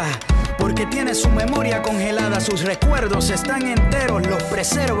nada, porque tiene su memoria congelada. Sus recuerdos están enteros, los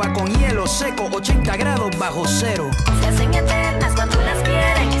preserva con hielo seco, 80 grados bajo cero. se hacen eternas cuando las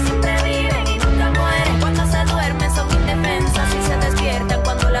quieren y siempre viven y nunca mueren. Cuando se duermen son indefensas y se despiertan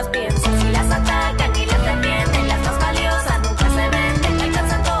cuando las piensas, y las atacan y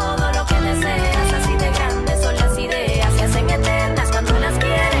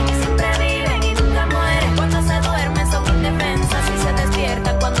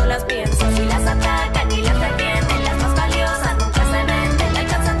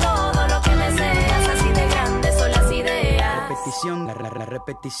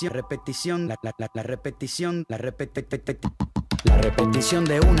repetición, la repetición, la repetición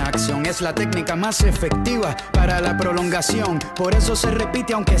de una acción es la técnica más efectiva para la prolongación. Por eso se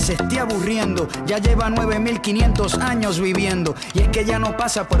repite aunque se esté aburriendo. Ya lleva 9500 años viviendo y es que ya no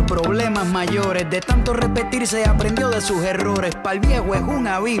pasa por problemas mayores. De tanto repetir se aprendió de sus errores. Pa'l viejo es un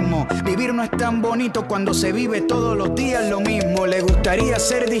abismo. Vivir no es tan bonito cuando se vive todos los días lo mismo. Le gustaría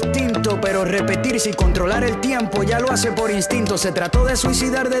ser distinto, pero repetirse y controlar el tiempo ya lo hace por instinto. Se trató de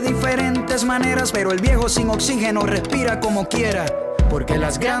suicidar de diferentes maneras, pero el viejo sin oxígeno respira como quiera. Porque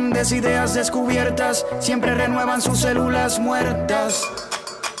las grandes ideas descubiertas siempre renuevan sus células muertas.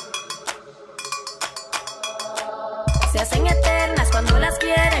 Se hacen eternas cuando las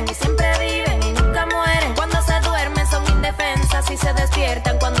quieren y siempre viven y nunca mueren. Cuando se duermen son indefensas y se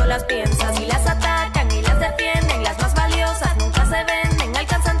despiertan cuando las piensas. Y las atacan y las defienden, las más valiosas nunca se venden.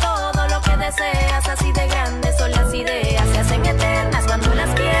 Alcanzan todo lo que deseas, así de grandes son las ideas. Se hacen eternas cuando las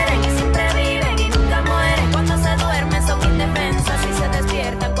quieren y siempre viven y nunca mueren. Cuando se duermen son indefensas y se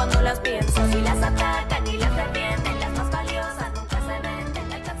despiertan cuando las piensas. Y las atacan y las defienden, las más valiosas nunca se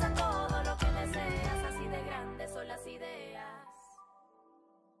venden. Alcanzan todo lo que deseas, así de grandes son las ideas.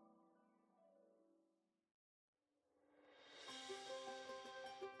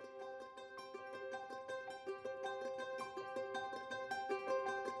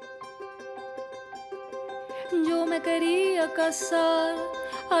 Yo me quería casar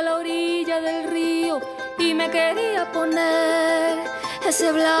a la orilla del río y me quería poner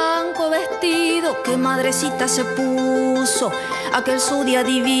ese blanco vestido que madrecita se puso aquel su día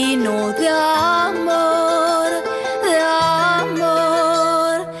divino de amor, de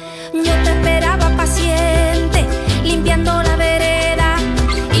amor. Yo te esperaba paciente limpiando la vereda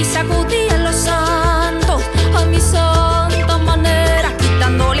y sacudía los santos a mi santa manera,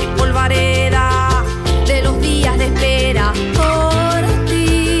 quitándoles polvareda de los días de espera. Por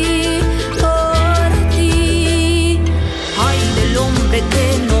ti, ay del hombre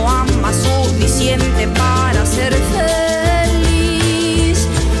que no ama suficiente para ser feliz.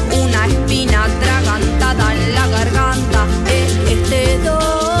 Una espina atragantada en la garganta es este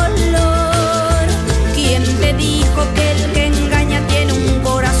dolor. ¿Quién te dijo que el que engaña tiene un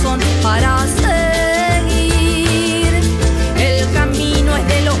corazón para seguir? El camino es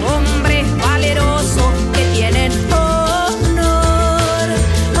de los hombres valerosos que tienen honor,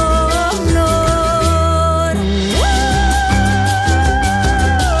 honor.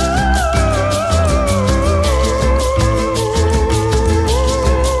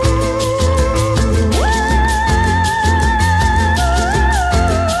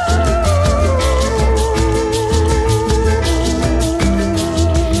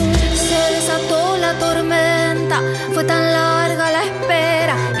 Se desató la tormenta, fue tan larga la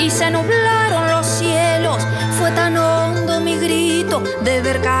espera y se nublaron los cielos. Fue tan hondo mi grito de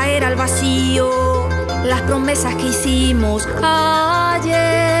ver caer al vacío las promesas que hicimos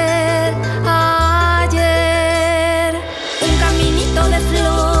ayer, ayer. Un caminito de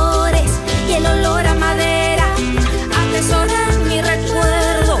flores y el olor a madera atesoran en mi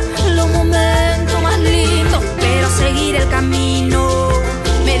recuerdo los momentos más lindos. Pero a seguir el camino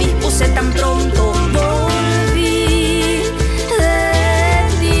me dispuse tan pronto. Volví de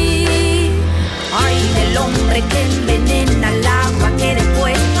ti. Ay del hombre que envenena el agua que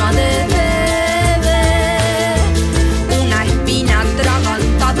después no ha de beber. Una espina atragantada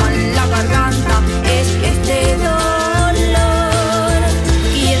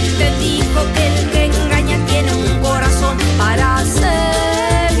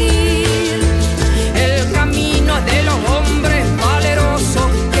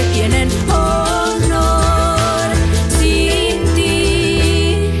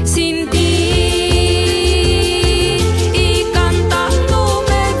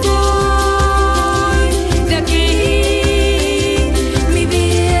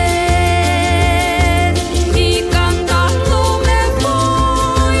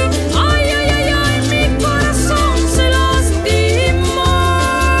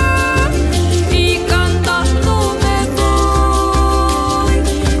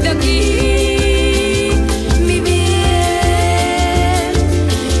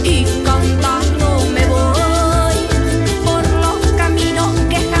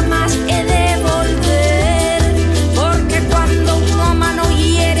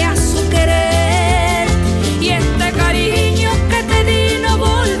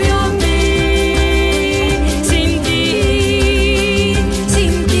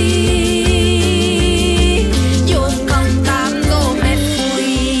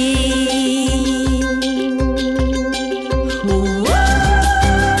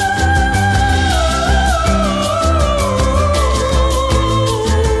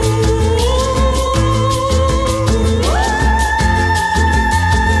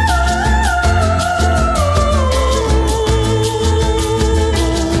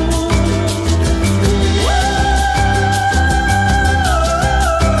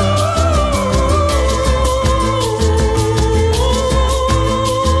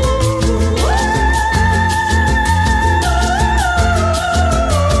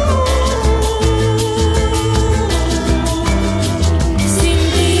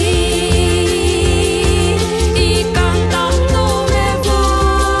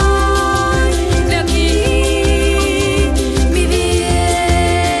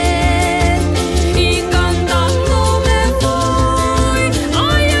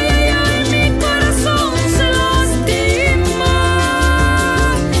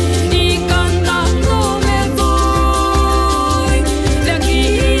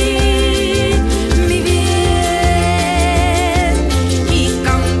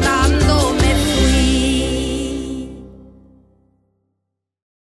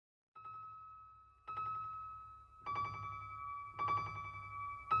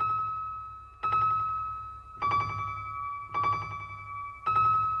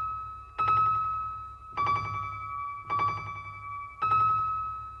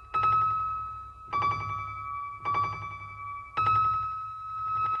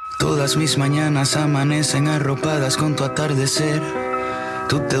Todas mis mañanas amanecen arropadas con tu atardecer.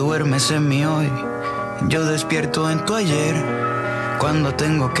 Tú te duermes en mi hoy, yo despierto en tu ayer. Cuando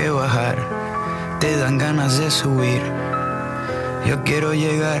tengo que bajar, te dan ganas de subir. Yo quiero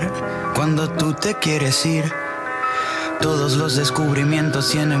llegar cuando tú te quieres ir. Todos los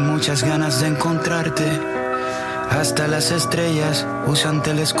descubrimientos tienen muchas ganas de encontrarte. Hasta las estrellas usan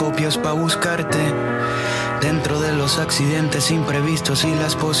telescopios para buscarte. Dentro de los accidentes imprevistos y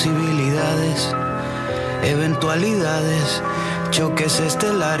las posibilidades, eventualidades, choques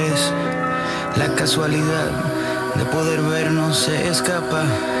estelares, la casualidad de poder vernos se escapa.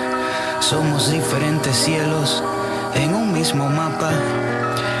 Somos diferentes cielos en un mismo mapa.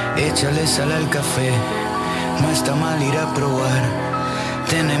 Échale sal al café, no está mal ir a probar.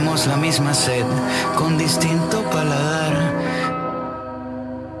 Tenemos la misma sed con distinto paladar.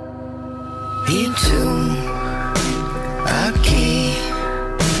 Y tú aquí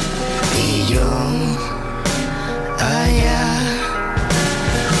y yo allá,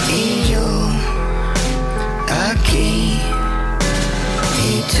 y yo aquí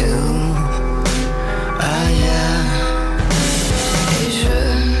y tú allá. Et je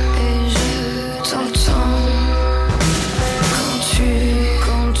t'entends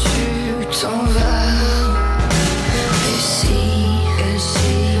quand tu t'en vas. Et si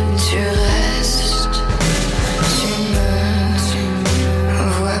tu restes, tu me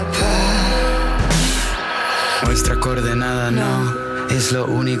vois pas. Nuestra coordenada no es lo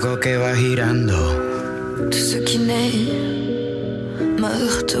único que va girando. Tout ce qui naît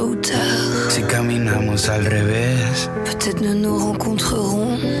meurt tôt ou tard. Si caminamos al revés, Peut-être nous nous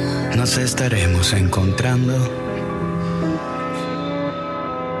rencontrerons. nos estaremos encontrando.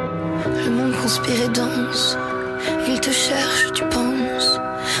 Le monde conspire et danse. Il te cherche, tu penses.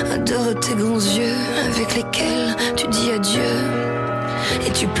 Adore tes grands yeux avec lesquels tu dis adieu.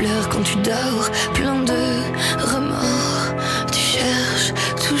 Et tu pleures quand tu dors, plein de remords. Tu cherches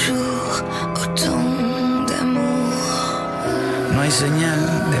toujours autant d'amour. No hay señal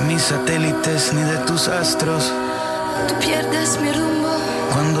de mis satélites ni de tus astros. Tú pierdes mi rumbo.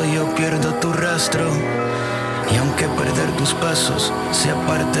 Cuando yo pierdo tu rastro, y aunque perder tus pasos sea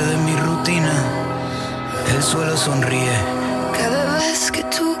parte de mi rutina, el suelo sonríe. Cada vez que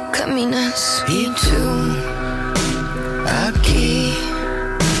tú caminas. Y tú aquí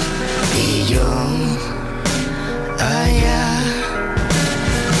y yo allá,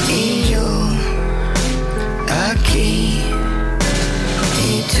 y yo aquí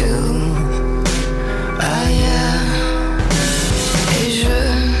y tú allá. Et je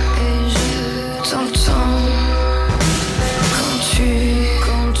t'entends quand tu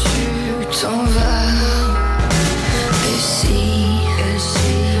t'en vas. Et si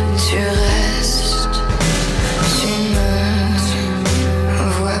tu restes,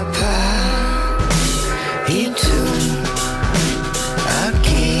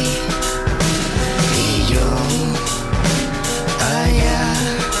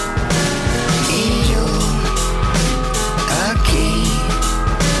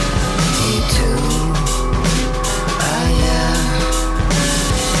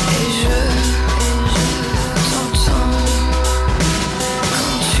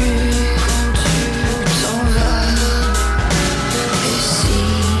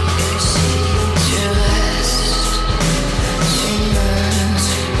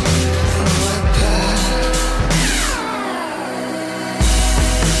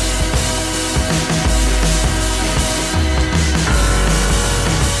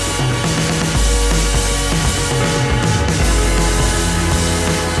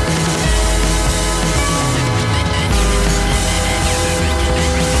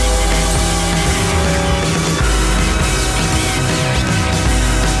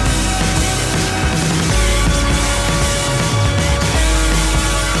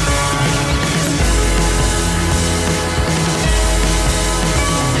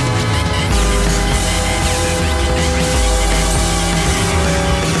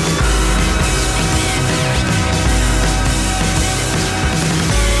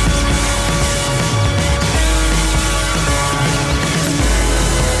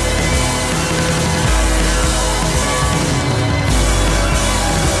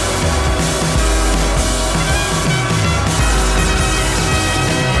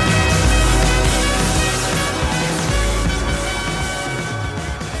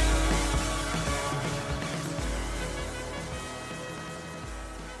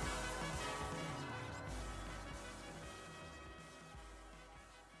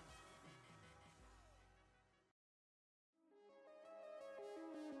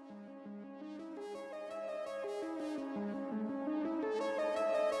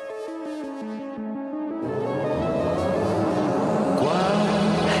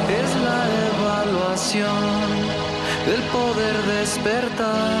 pasión del poder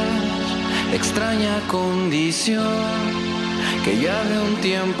despertar, extraña condición que ya de un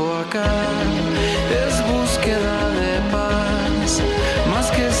tiempo acá es búsqueda de paz,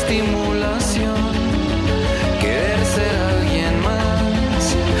 más que estimulación, querer ser alguien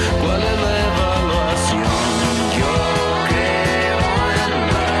más. ¿Cuál es la evaluación? Yo creo en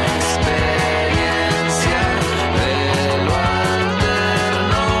la experiencia de lo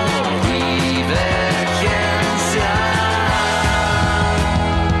alterno, divergencia.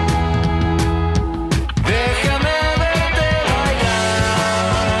 Déjame verte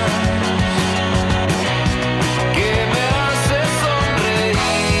bailar, que me hace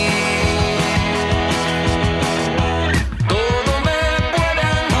sonreír.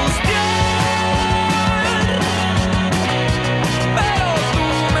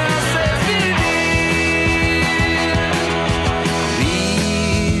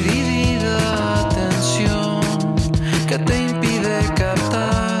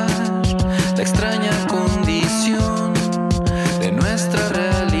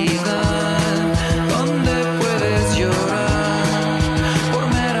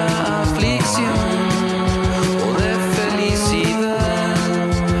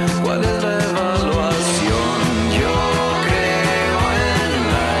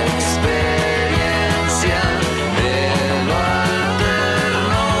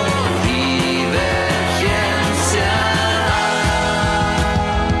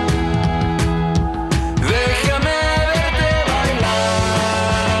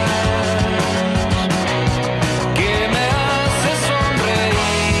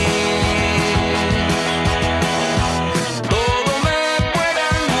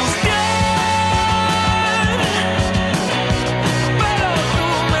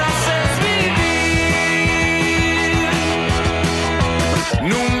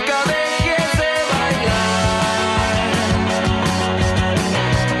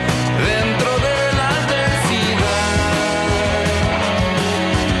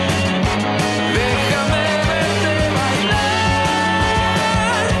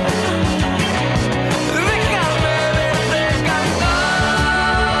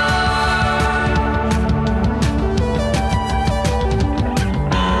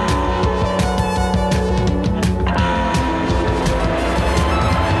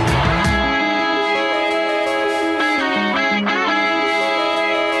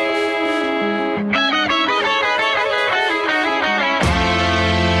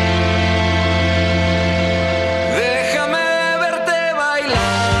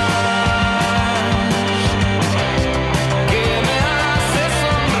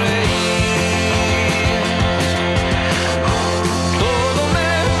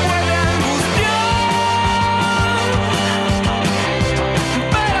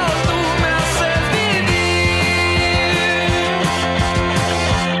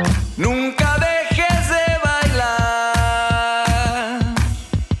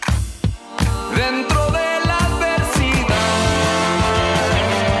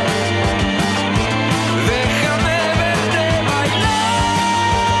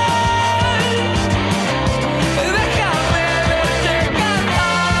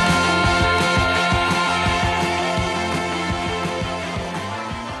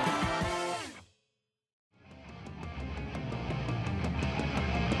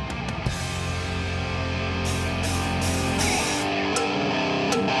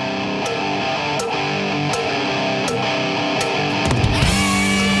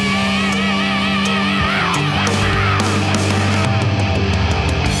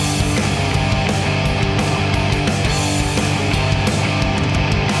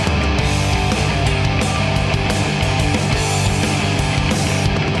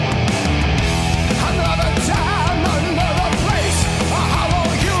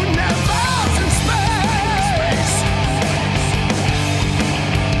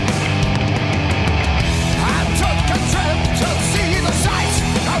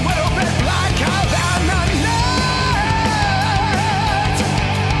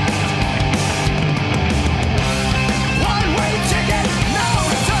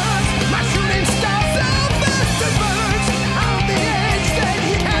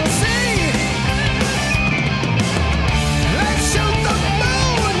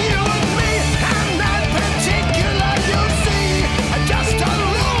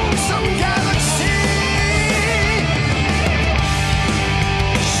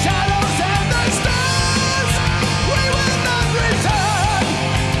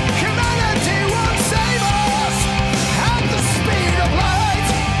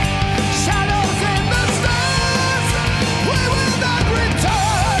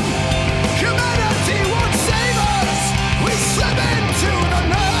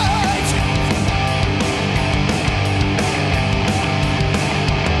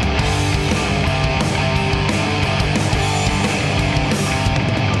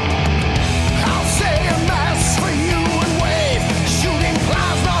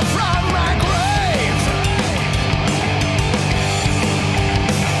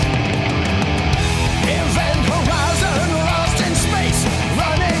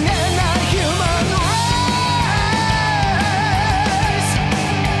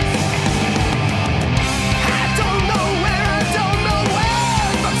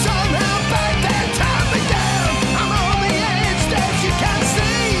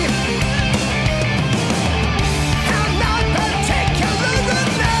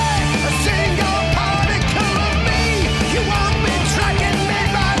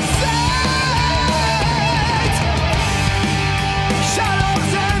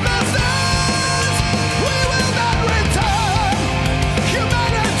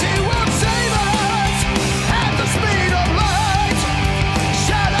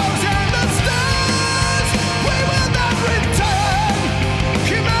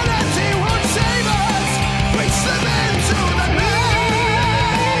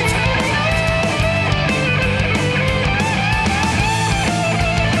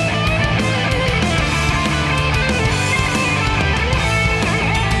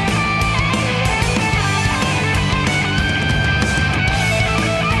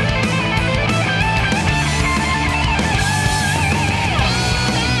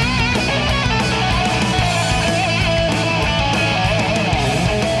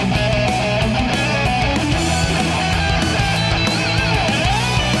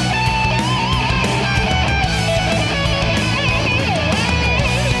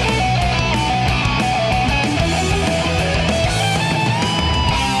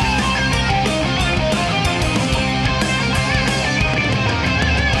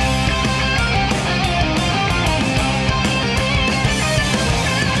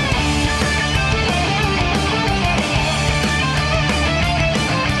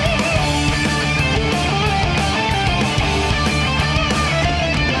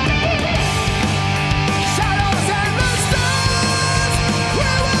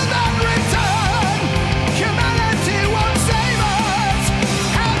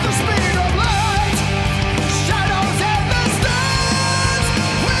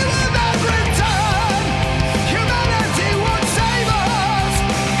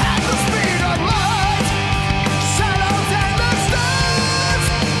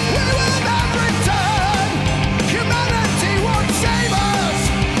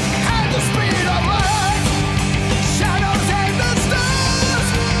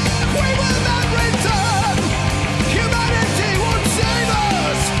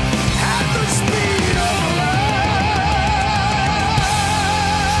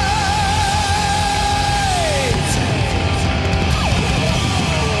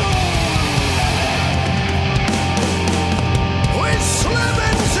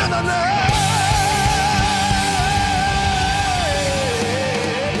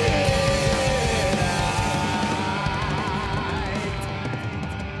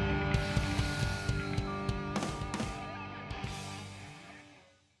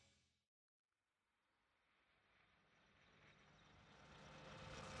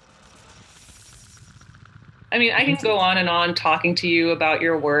 I mean, I can go on and on talking to you about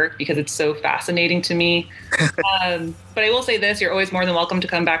your work because it's so fascinating to me. But I will say this, you're always more than welcome to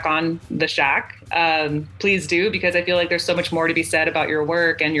come back on The Shack. Please do, because I feel like there's so much more to be said about your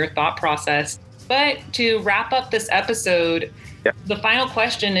work and your thought process. But to wrap up this episode, the final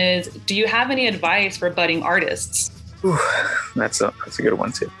question is, do you have any advice for budding artists? Ooh, that's a good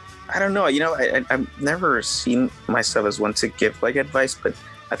one too. I don't know. I've never seen myself as one to give like advice, but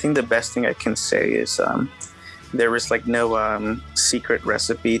I think the best thing I can say is there is like no secret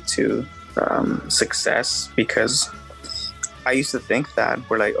recipe to success, because I used to think that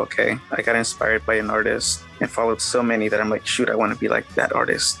we're like, okay, I got inspired by an artist and followed so many that I'm like, shoot, I want to be like that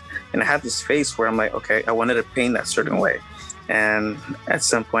artist. And I had this phase where I'm like, okay, I wanted to paint that certain way. And at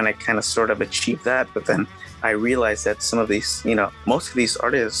some point I kind of sort of achieved that, but then I realized that some of these, most of these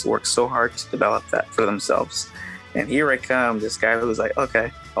artists work so hard to develop that for themselves. And here I come, this guy who's like,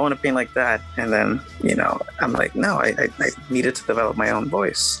 okay, I want to paint like that. And then, I'm like, no, I needed to develop my own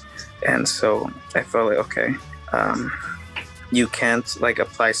voice. And so I felt like, okay, you can't like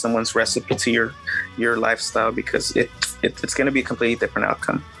apply someone's recipe to your lifestyle, because it's going to be a completely different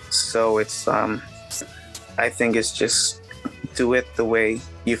outcome. So it's, I think it's just do it the way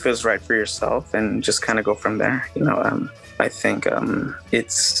you feels right for yourself and just kind of go from there. I think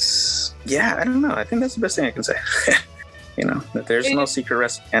it's, I don't know. I think that's the best thing I can say. That there's no secret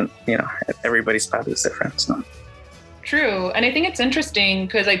recipe, and, everybody's path is different. So. True. And I think it's interesting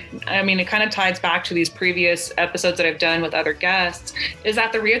because it kind of ties back to these previous episodes that I've done with other guests, is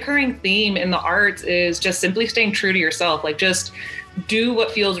that the reoccurring theme in the arts is just simply staying true to yourself. Like, just do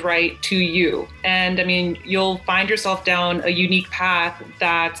what feels right to you. And you'll find yourself down a unique path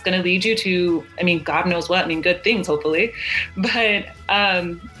that's going to lead you to, God knows what, good things, hopefully. But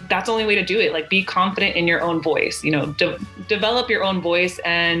that's the only way to do it. Like, be confident in your own voice, develop your own voice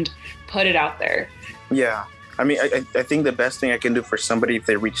and put it out there. Yeah. I think the best thing I can do for somebody if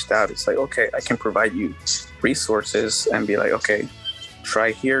they reached out is like, okay, I can provide you resources and be like, okay,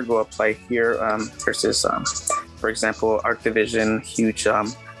 try here, go apply here. There's this, for example, Art Division, huge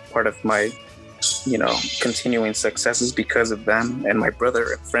part of my, continuing success is because of them and my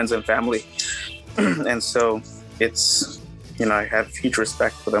brother, friends and family. And so it's, I have huge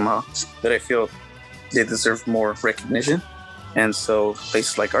respect for them all, that I feel they deserve more recognition. And so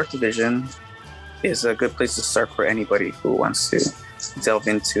places like Art Division is a good place to start for anybody who wants to delve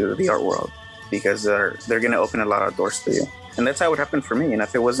into the art world, because they're going to open a lot of doors for you. And that's how it happened for me. And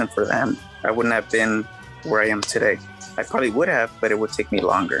if it wasn't for them, I wouldn't have been where I am today. I probably would have, but it would take me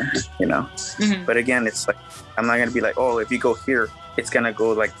longer, Mm-hmm. But again, it's like, I'm not going to be like, oh, if you go here, it's going to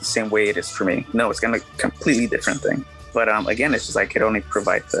go like the same way it is for me. No, it's going to be a completely different thing. But again, it's just I could only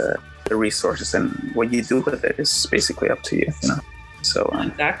provide the resources, and what you do with it is basically up to you, So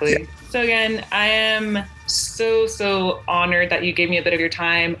exactly. Yeah. So again, I am so honored that you gave me a bit of your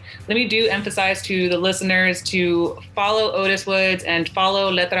time. Let me do emphasize to the listeners to follow Otis Woods and follow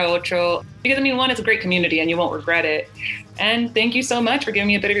Letra Ocho, because one, it's a great community and you won't regret it. And thank you so much for giving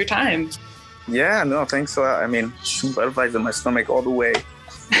me a bit of your time. Yeah, no, thanks a lot. Butterflies in my stomach all the way.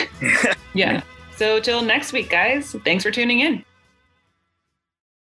 Yeah. So till next week, guys. Thanks for tuning in.